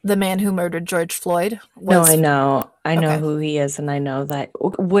 The man who murdered George Floyd. No, I know. I know who he is, and I know that.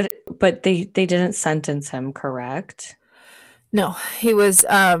 But they didn't sentence him, correct? No, he was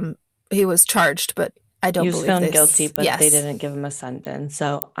charged, but I don't believe he was found guilty, but they didn't give him a sentence.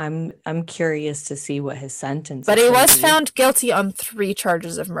 So I'm curious to see what his sentence is. But he was found guilty on 3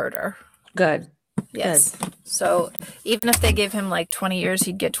 charges of murder. Good. Yes. Good. So even if they give him 20 years,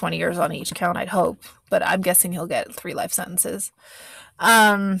 he'd get 20 years on each count, I'd hope. But I'm guessing he'll get 3 life sentences.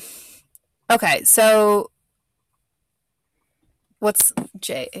 Okay, so what's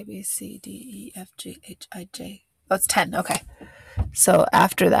J, A, B, C, D, E, F, G, H, I, J? Oh, it's 10. Okay. So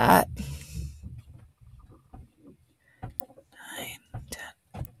after that, 9,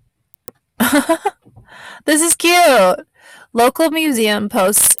 10. This is cute. Local museum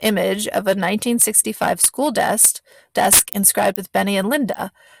posts image of a 1965 school desk inscribed with Benny and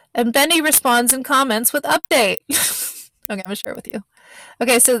Linda. And Benny responds and comments with update. Okay, I'm going to share it with you.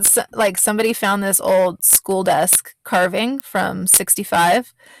 Okay, so it's somebody found this old school desk carving from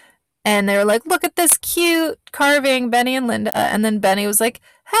 65. And they were like, look at this cute carving, Benny and Linda. And then Benny was like,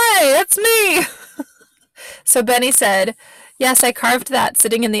 hey, it's me. So Benny said, yes, I carved that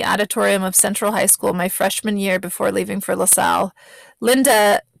sitting in the auditorium of Central High School my freshman year before leaving for LaSalle.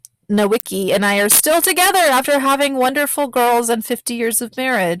 Linda Nowicki and I are still together after having wonderful girls and 50 years of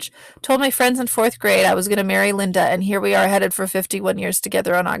marriage. Told my friends in 4th grade I was going to marry Linda, and here we are headed for 51 years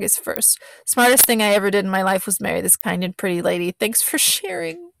together on August 1st. Smartest thing I ever did in my life was marry this kind and pretty lady. Thanks for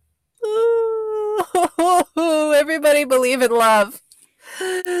sharing. Ooh, everybody believe in love.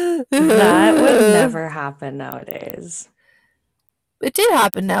 That would never happen nowadays. It did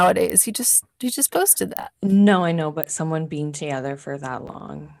happen nowadays. He just posted that. No, I know, but someone being together for that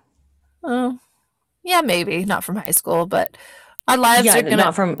long. Oh, yeah, maybe not from high school, but our lives are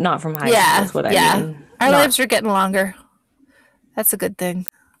not from high school. Is what I mean. Our lives are getting longer. That's a good thing.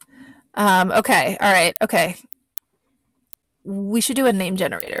 Okay, all right, okay. We should do a name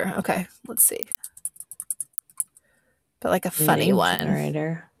generator. Okay, let's see. But a funny name one.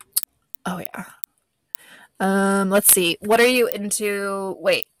 Generator. Oh yeah. Let's see. What are you into?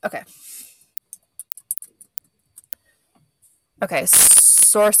 Wait. Okay. Okay.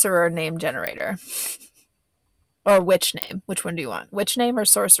 Sorcerer name generator. Or witch name. Which one do you want? Witch name or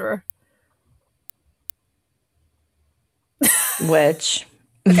sorcerer? Witch.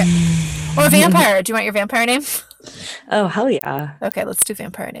 Okay. Or vampire. Do you want your vampire name? Oh, hell yeah. Okay, let's do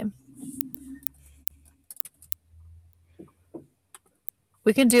vampire name.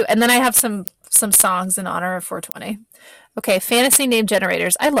 We can do, and then I have some songs in honor of 420. Okay, fantasy name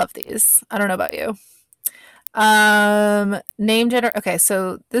generators. I love these. I don't know about you. Name gener. Okay,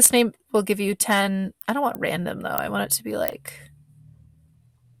 so this name will give you 10. I don't want random though. I want it to be like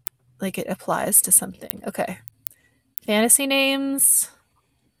it applies to something. Okay, fantasy names,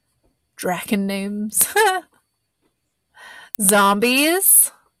 dragon names,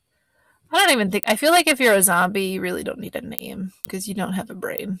 zombies. I don't even think. I feel like if you're a zombie, you really don't need a name because you don't have a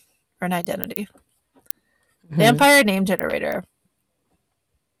brain or an identity. Vampire name generator.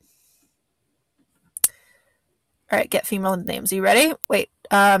 All right, get female names. Are you ready? Wait.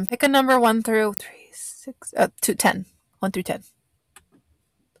 Pick a number 1 through 3, 6, 2, 10. 1 through 10.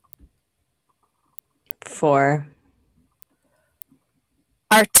 4.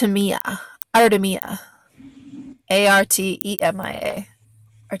 Artemia. Artemia. Artemia.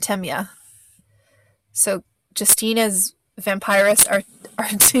 Artemia. So Justina's vampirist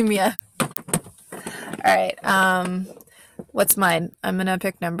Artemia. All right. What's mine? I'm gonna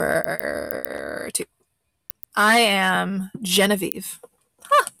pick number 2. I am Genevieve.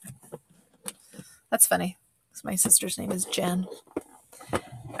 Huh. That's funny. My sister's name is Jen. All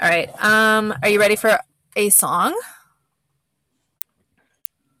right. Are you ready for a song?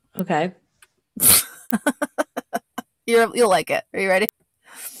 Okay. You'll like it. Are you ready?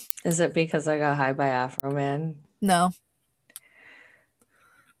 Is it because I got high by Afroman? No.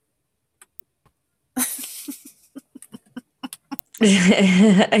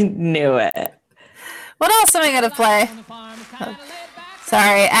 I knew it. What else am I gonna play? Oh,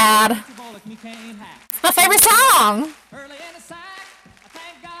 sorry, ad. It's my favorite song.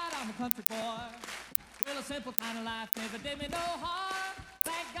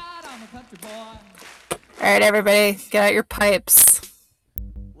 All right, everybody, get out your pipes.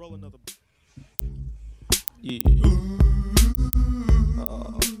 Roll another. Yeah.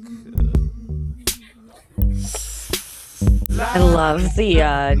 I love the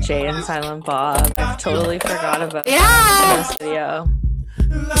Jay and Silent Bob. I totally forgot about this video.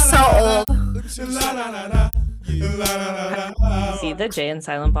 So old. See the Jay and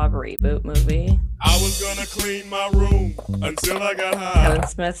Silent Bob reboot movie? I was gonna clean my room until I got high. Kevin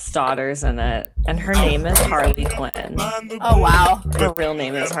Smith's daughter's in it, and her name is Harley Quinn. Oh wow. Her real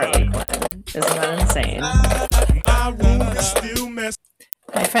name is Harley Quinn. Isn't that insane? My room is still messed.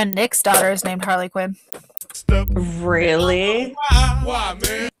 My friend Nick's daughter is named Harley Quinn. Really? Why,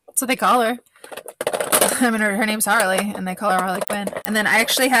 man? That's what they call her. I mean, her name's Harley, and they call her Harley Quinn. And then I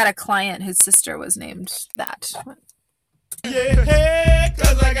actually had a client whose sister was named that. Yeah,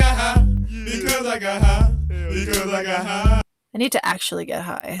 cause I got high. Because I got high. Because I got high. I need to actually get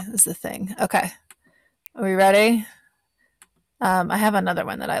high, is the thing. Okay. Are we ready? I have another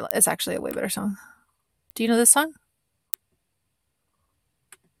one that it's actually a way better song. Do you know this song?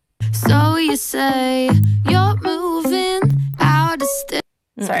 So you say you're moving out of state.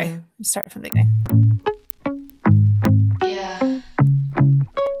 Sorry, start from the beginning. Yeah.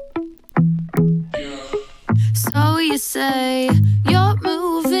 So you say you're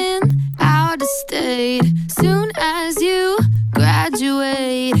moving out of state soon as you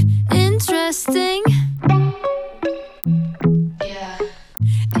graduate. Interesting. Yeah.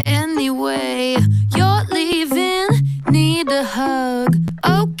 Anyway, you're leaving, need a hug.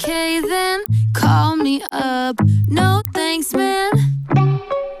 Okay then, call me up. No thanks, man.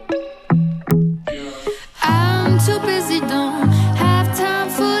 I'm too busy, don't have time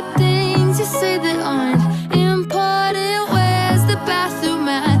for things you say that aren't important. Where's the bathroom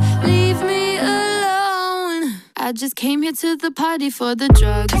at? Leave me alone. I just came here to the party for the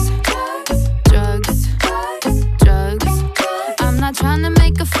drugs. Drugs. Drugs. I'm not trying to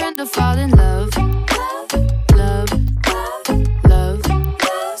make a friend or fall in love. Love. Love.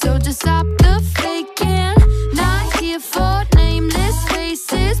 So just stop the faking. Not here for nameless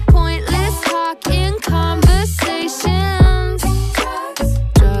faces. Pointless talking conversations.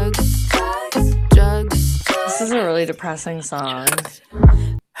 Drugs. Drugs. This is a really depressing song.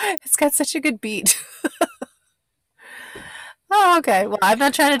 It's got such a good beat. Oh, okay. Well, I'm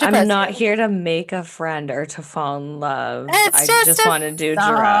not trying to depress I'm not you. here to make a friend or to fall in love. It's I just just a want to do song.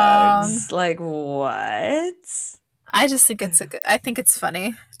 drugs. Like, what? I just think I think it's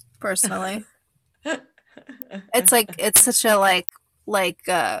funny, personally. It's such a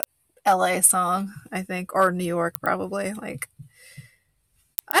LA song, I think, or New York probably. Like,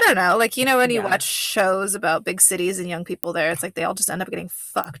 I don't know. Like, you know, when you watch shows about big cities and young people there, it's like they all just end up getting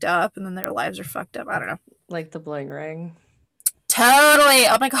fucked up and then their lives are fucked up. I don't know. Like the Bling Ring. Totally.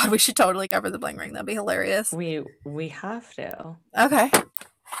 Oh my god, we should totally cover the bling ring. That'd be hilarious. We have to. Okay.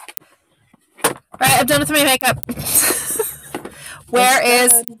 All right, I'm done with my makeup.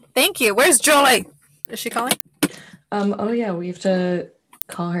 Thank you. Where's Joy? Is she calling? Oh yeah, we have to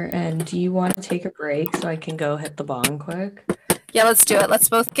call her in. Do you want to take a break so I can go hit the bong quick? Yeah, let's do it.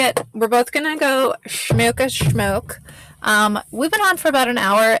 We're both gonna go smoke a smoke. We've been on for about an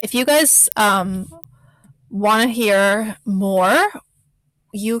hour. If you guys want to hear more,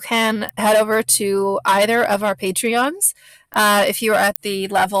 you can head over to either of our Patreons. If you're at the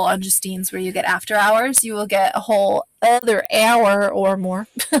level on Justine's where you get after hours, you will get a whole other hour or more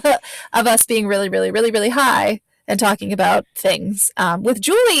of us being really, really, really, really high and talking about things with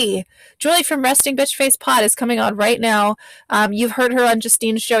Julie. Julie from Resting Bitch Face Pod is coming on right now. You've heard her on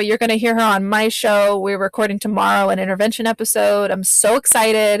Justine's show. You're going to hear her on my show. We're recording tomorrow an intervention episode. I'm so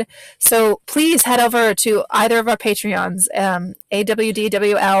excited. So please head over to either of our Patreons,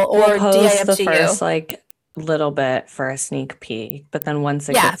 AWDWL or We'll post the DIMTU. first little bit for a sneak peek, but then once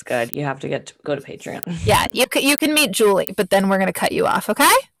it gets good, you have to go to Patreon. Yeah, you can meet Julie, but then we're going to cut you off,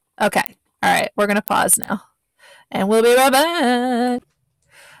 okay? Okay. All right, we're going to pause now. And we'll be right back.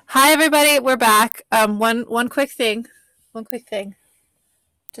 Hi, everybody. We're back. One quick thing.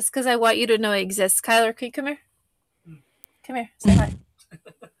 Just because I want you to know it exists. Kyler, can you come here? Come here. Say hi.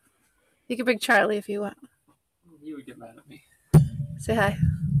 You can bring Charlie if you want. You would get mad at me. Say hi.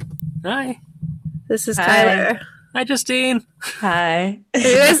 Hi. This is Hi. Kyler. Hi, Justine. Hi. Have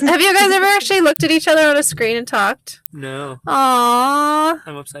you guys ever actually looked at each other on a screen and talked? No, Aww.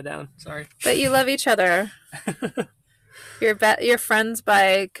 I'm upside down. Sorry. But you love each other. You're friends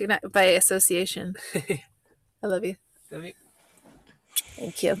by association. I love you.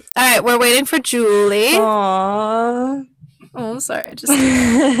 Thank you. All right, we're waiting for Julie. Aww. Oh, sorry. Just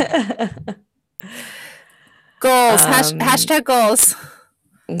goals. Hashtag goals.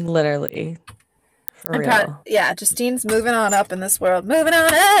 Literally. For I'm real. proud. Yeah, Justine's moving on up in this world. Moving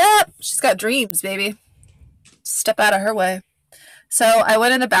on up. She's got dreams, baby. Step out of her way. So I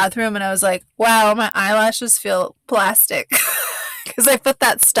went in the bathroom and I was like, wow, my eyelashes feel plastic. Because I put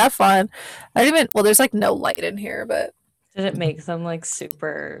that stuff on. There's like no light in here, but. Did it make them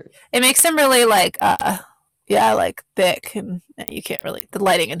super? It makes them really thick, and you can't really. The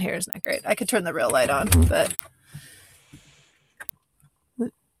lighting in here is not great. I could turn the real light on, but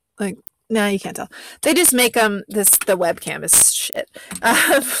no, you can't tell. They just make them. The webcam is shit.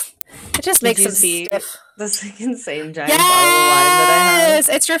 It just makes them stiff. This insane giant bottle of wine that I have. Yes,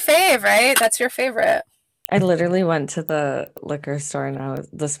 it's your fave, right? That's your favorite. I literally went to the liquor store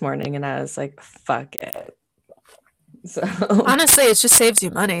this morning and I was like, fuck it. So Honestly, it just saves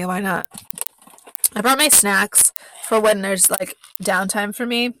you money. Why not? I brought my snacks for when there's downtime for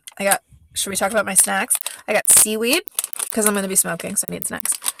me. Should we talk about my snacks? I got seaweed because I'm going to be smoking, so I need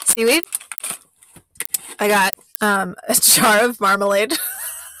snacks. Seaweed. I got a jar of marmalade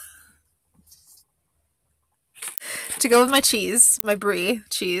to go with my cheese, my brie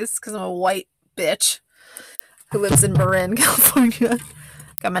cheese, because I'm a white bitch who lives in Marin, California.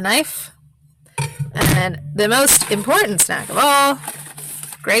 Got my knife. And the most important snack of all,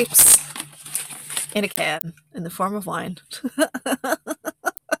 grapes in a can in the form of wine.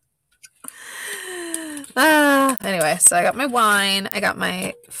 Anyway, so I got my wine. I got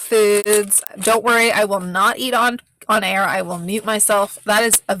my foods. Don't worry, I will not eat on air. I will mute myself. That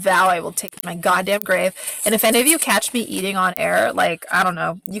is a vow I will take to my goddamn grave. And if any of you catch me eating on air, I don't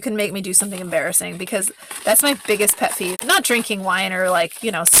know, you can make me do something embarrassing because that's my biggest pet peeve. Not drinking wine or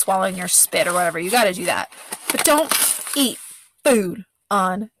swallowing your spit or whatever. You got to do that. But don't eat food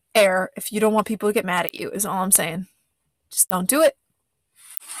on air if you don't want people to get mad at you is all I'm saying. Just don't do it.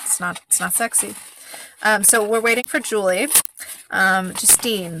 It's not sexy. So we're waiting for Julie.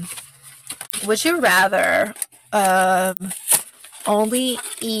 Justine, would you rather only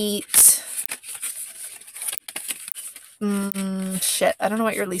eat shit, I don't know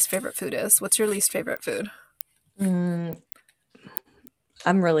what your least favorite food is. What's your least favorite food? I'm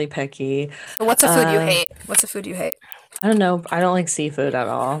really picky. What's a food you hate? What's a food you hate? I don't know. I don't like seafood at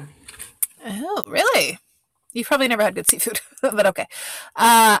all. Oh, really? You've probably never had good seafood, but okay.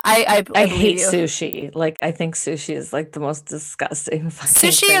 I hate you. sushi. I think sushi is the most disgusting fucking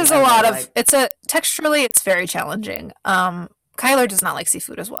Sushi thing is a ever. lot of texturally it's very challenging. Kyler does not like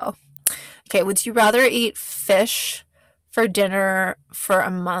seafood as well. Okay, would you rather eat fish for dinner for a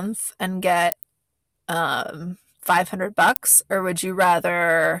month and get $500, or would you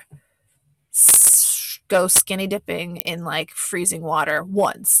rather go skinny dipping in freezing water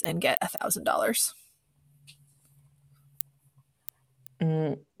once and get $1,000?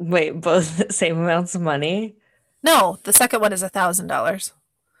 Wait, both the same amounts of money? No, the second one is $1,000.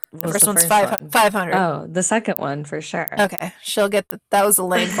 The What was first the one's first one? 500. Oh, the second one for sure. Okay, she'll get that was a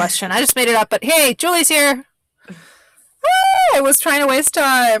lame question. I just made it up, but hey, Julie's here. Ah, I was trying to waste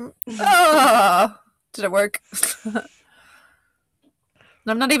time. Oh, did it work?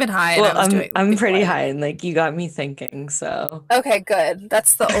 I'm not even high. And Well, I was I'm being pretty quiet. high, and like you got me thinking. So Okay, good.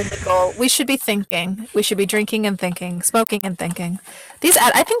 That's the only goal. We should be thinking. We should be drinking and thinking, smoking and thinking.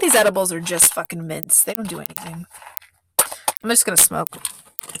 I think these edibles are just fucking mints. They don't do anything. I'm just gonna smoke.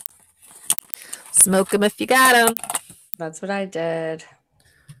 Smoke them if you got them. that's what I did.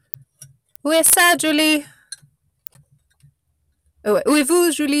 Où est ça, Julie? Oh, où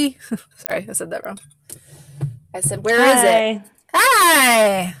est-vous, Julie? Sorry, I said that wrong. I said, where is it?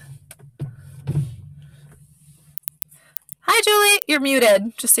 Hi. Hi! Hi, Julie. You're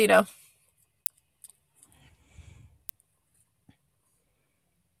muted, just so you know.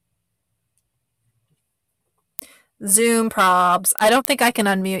 Zoom probs. I don't think I can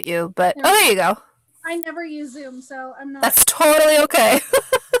unmute you, but oh, there you go. I never use Zoom, so I'm not. That's totally okay.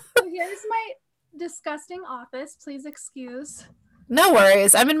 So here's my disgusting office. Please excuse. No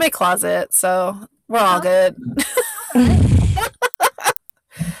worries. I'm in my closet, so we're all good.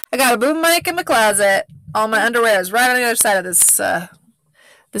 I got a boom mic in my closet. All my underwear is right on the other side of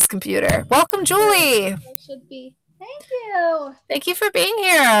this computer. Welcome, Julie. I should be. Thank you. Thank you for being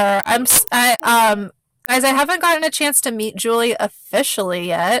here. Guys, I haven't gotten a chance to meet Julie officially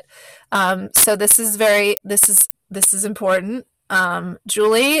yet. So this is important.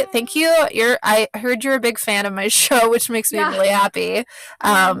 Julie, thank you. I heard you're a big fan of my show, which makes me really happy.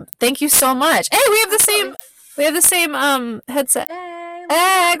 Thank you so much. Hey, we have the same headset.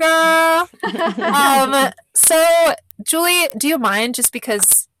 Hey, girl. So Julie, do you mind, just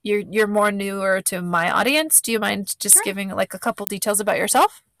because you're more newer to my audience, do you mind just giving like a couple details about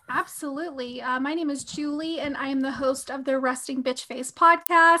yourself? Absolutely. My name is Julie, and I am the host of the Resting Bitch Face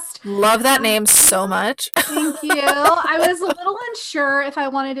podcast. Love that name so much. Thank you. I was a little unsure if I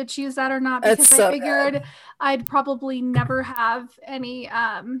wanted to choose that or not, because It's so I figured I'd probably never have any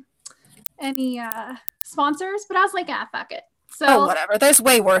sponsors, but I was like, fuck it. So Oh, whatever. There's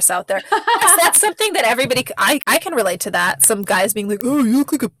way worse out there. That's something that everybody. I can relate to that. Some guys being like, "Oh, you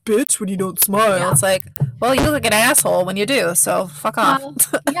look like a bitch when you don't smile." Yeah. It's like, well, you look like an asshole when you do. So fuck off.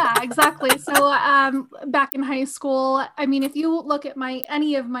 yeah, exactly. So back in high school, I mean, if you look at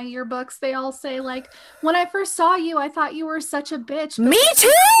any of my yearbooks, they all say like, when I first saw you, I thought you were such a bitch. but Me too.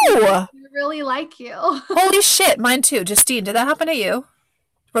 I really like you. Holy shit, mine too. Justine, did that happen to you?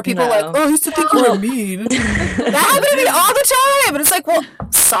 Where people are like, No. "Oh, I used to think you were mean." That happened to me all the time. And it's like, well,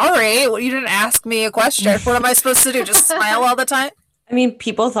 sorry, well, you didn't ask me a question. What am I supposed to do? Just smile all the time? I mean,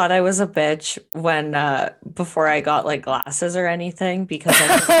 people thought I was a bitch when before I got like glasses or anything, because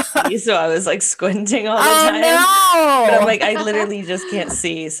I couldn't see, so I was like squinting all the time. Oh But I'm no! like, I literally just can't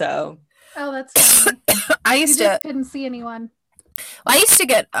see. So Oh, that's funny. I You used just to. couldn't see anyone. I used to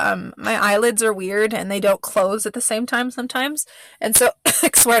get my eyelids are weird and they don't close at the same time sometimes. And so I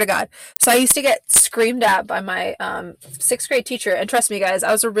swear to God. So I used to get screamed at by my 6th grade teacher, and trust me guys,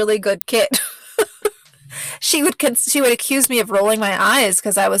 I was a really good kid. She would accuse me of rolling my eyes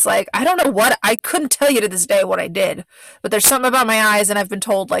because I was like, I don't know what, I couldn't tell you to this day what I did, but there's something about my eyes, and I've been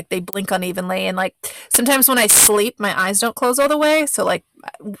told like they blink unevenly, and like sometimes when I sleep my eyes don't close all the way. So like,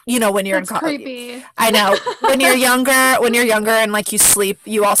 you know, when you're That's in college, creepy. I know when you're younger and like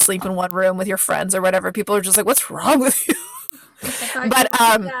you all sleep in one room with your friends or whatever, people are just like, what's wrong with you? But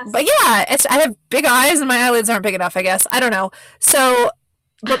yeah, I have big eyes and my eyelids aren't big enough, I guess. I don't know. So,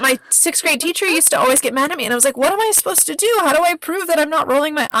 but my 6th grade teacher used to always get mad at me, and I was like, what am I supposed to do? How do I prove that I'm not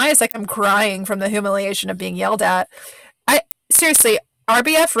rolling my eyes like I'm crying from the humiliation of being yelled at? Seriously,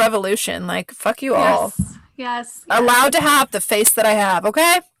 RBF revolution, like fuck you all. Yes. Allowed to have the face that I have,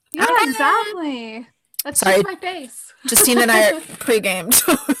 okay? Yeah, exactly. That's Sorry. just my face. Justine and I are pre-gamed.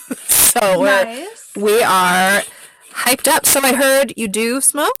 So Nice. we are hyped up. So I heard you do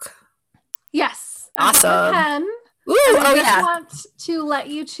smoke? Yes. I have Awesome. a pen. Ooh, And I oh just yeah. want to let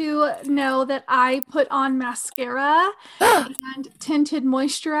you two know that I put on mascara and tinted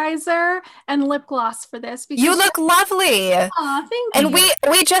moisturizer and lip gloss for this. Because You look lovely. Aw, thank And you.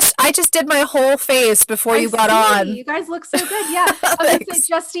 I just did my whole face before you got see. on. You guys look so good. Yeah. I was gonna say, Thanks.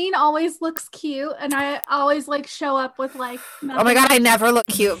 Justine always looks cute, and I always like show up with like. Oh my God, I never look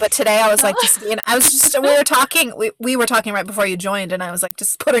cute, but today I was like, Justine, we were talking right before you joined, and I was like,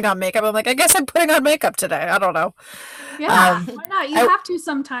 just putting on makeup. I'm like, I guess I'm putting on makeup today. I don't know. Yeah, why not? You I- have to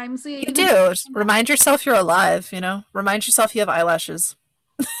sometimes. You do. Just remind yourself you're alive, you know? Remind yourself you have eyelashes.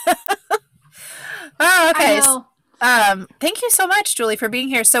 Oh, okay. I know. Thank you so much, Julie, for being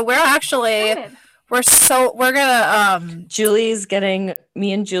here. So we're we're gonna Julie's getting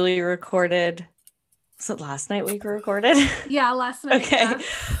me and Julie recorded. Was it last night we recorded? Yeah, last night. Okay. Yeah.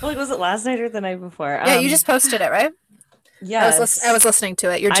 Like, was it last night or the night before? yeah, you just posted it, right? Yeah. I was listening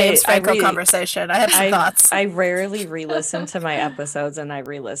to it. Your James Franco conversation. I had some thoughts. I rarely re-listen to my episodes, and I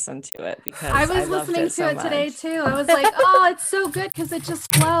re-listen to it because I was loved listening it to so it today much. too. I was like, oh, it's so good because it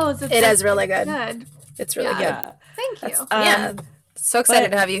just flows. It's It like is really good. good. It's really Yeah. good. Yeah. Thank you. Yeah. So excited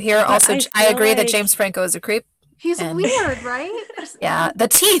but- to have you here. but Also, I feel agree that like- James Franco is a creep. He's and- weird, right? Yeah, the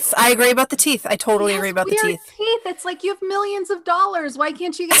teeth. I agree about the teeth. I totally He agree has about the weird teeth. It's like you have millions of dollars. Why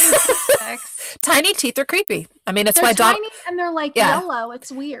can't you get your teeth fixed? Tiny teeth are creepy. I mean, it's They're why tiny and they're like Yeah. yellow.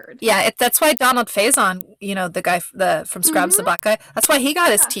 It's weird. Yeah, that's why Donald Faison, the guy from Scrubs, the black guy. That's why he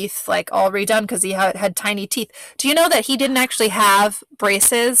got his teeth like all redone because he had tiny teeth. Do you know that he didn't actually have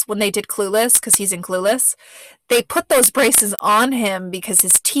braces when they did Clueless because he's in Clueless? They put those braces on him because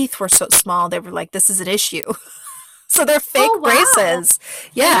his teeth were so small. They were like, "This is an issue." So they're fake Oh, wow. braces.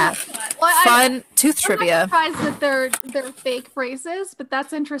 Yeah, Well, fun tooth I'm trivia. not surprised that they're fake braces, but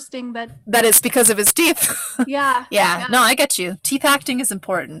that's interesting. That That is because of his teeth. yeah, Yeah, no, I get you. Teeth acting is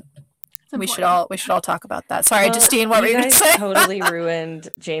important. it's We should important. all talk about that. Sorry, Well, Justine, what were you going to guys say? totally ruined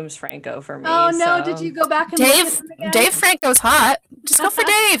James Franco for me. Oh no! so- Did you go back and look at them again? Dave Franco's hot. Just go for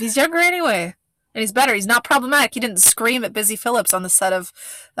Dave. He's younger anyway. And he's better. He's not problematic. He didn't scream at Busy Phillips on the set of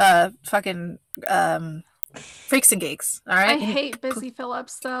fucking Freaks and Geeks. All I right? hate Busy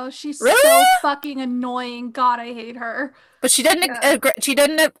Phillips though. She's Really? so fucking annoying. God, I hate her. But she didn't Yeah.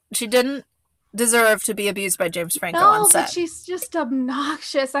 she didn't deserve to be abused by James Franco No, on but set. she's just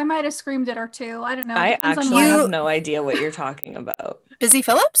obnoxious. I might have screamed at her too. I don't know. I Depends on actually what- have no idea what you're talking about. Busy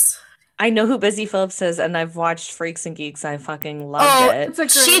Phillips? I know who Busy Phillips is, and I've watched Freaks and Geeks. I fucking loved Oh, it. It's a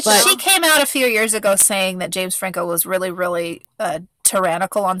She great show. she came out a few years ago saying that James Franco was really, really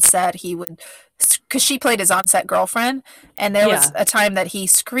tyrannical on set. He would, because she played his on-set girlfriend, and there was a time that he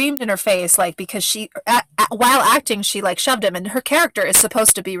screamed in her face, like because she, while acting, she like shoved him, and her character is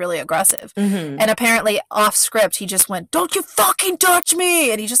supposed to be really aggressive, Mhm. and apparently off script he just went, "Don't you fucking touch me!"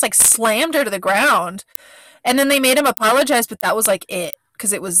 and he just like slammed her to the ground, and then they made him apologize, but that was like it.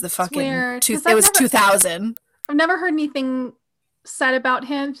 Because it was the fucking weird, 'cause it I've was never- 2000. I've never heard anything said about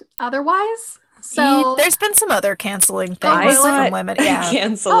him otherwise. So There's been some other canceling things really? from women. Yeah,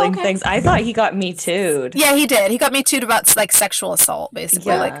 Canceling Oh, okay. things. I thought he got me too'd. yeah, he did. He got me too about like sexual assault,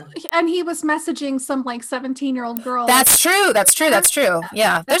 basically. Yeah. Like and he was messaging some like 17-year-old girl. that's true. That's true. That's true.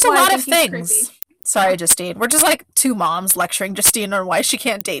 Yeah, there's That's a why I lot of think he's things. creepy. Sorry, Justine. We're just like two moms lecturing Justine on why she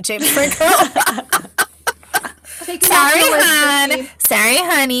can't date James Franco. Take him off Sorry, your list, hon. Justine. Sorry,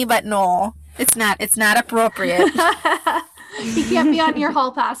 honey, but no, it's not. It's not appropriate. He can't be on your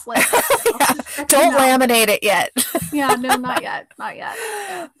hall pass list. Don't No. laminate it yet. Yeah, no, not yet. Not yet.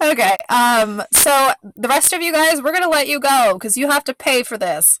 Yeah. Okay. So the rest of you guys, we're gonna let you go because you have to pay for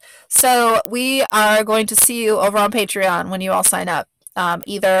this. So we are going to see you over on Patreon when you all sign up.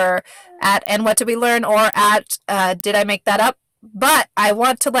 Either at And What Did We Learn or at Did I Make That Up? But I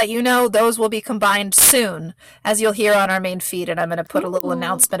want to let you know those will be combined soon, as you'll hear on our main feed, and I'm going to put a little Ooh.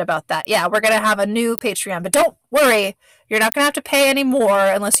 announcement about that. Yeah, we're going to have a new Patreon, but don't worry, you're not going to have to pay any more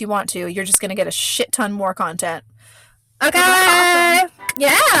unless you want to. You're just going to get a shit ton more content. Okay. That's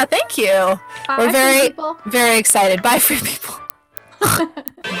Yeah, thank you. Bye, We're very, people. very excited. Bye, free people.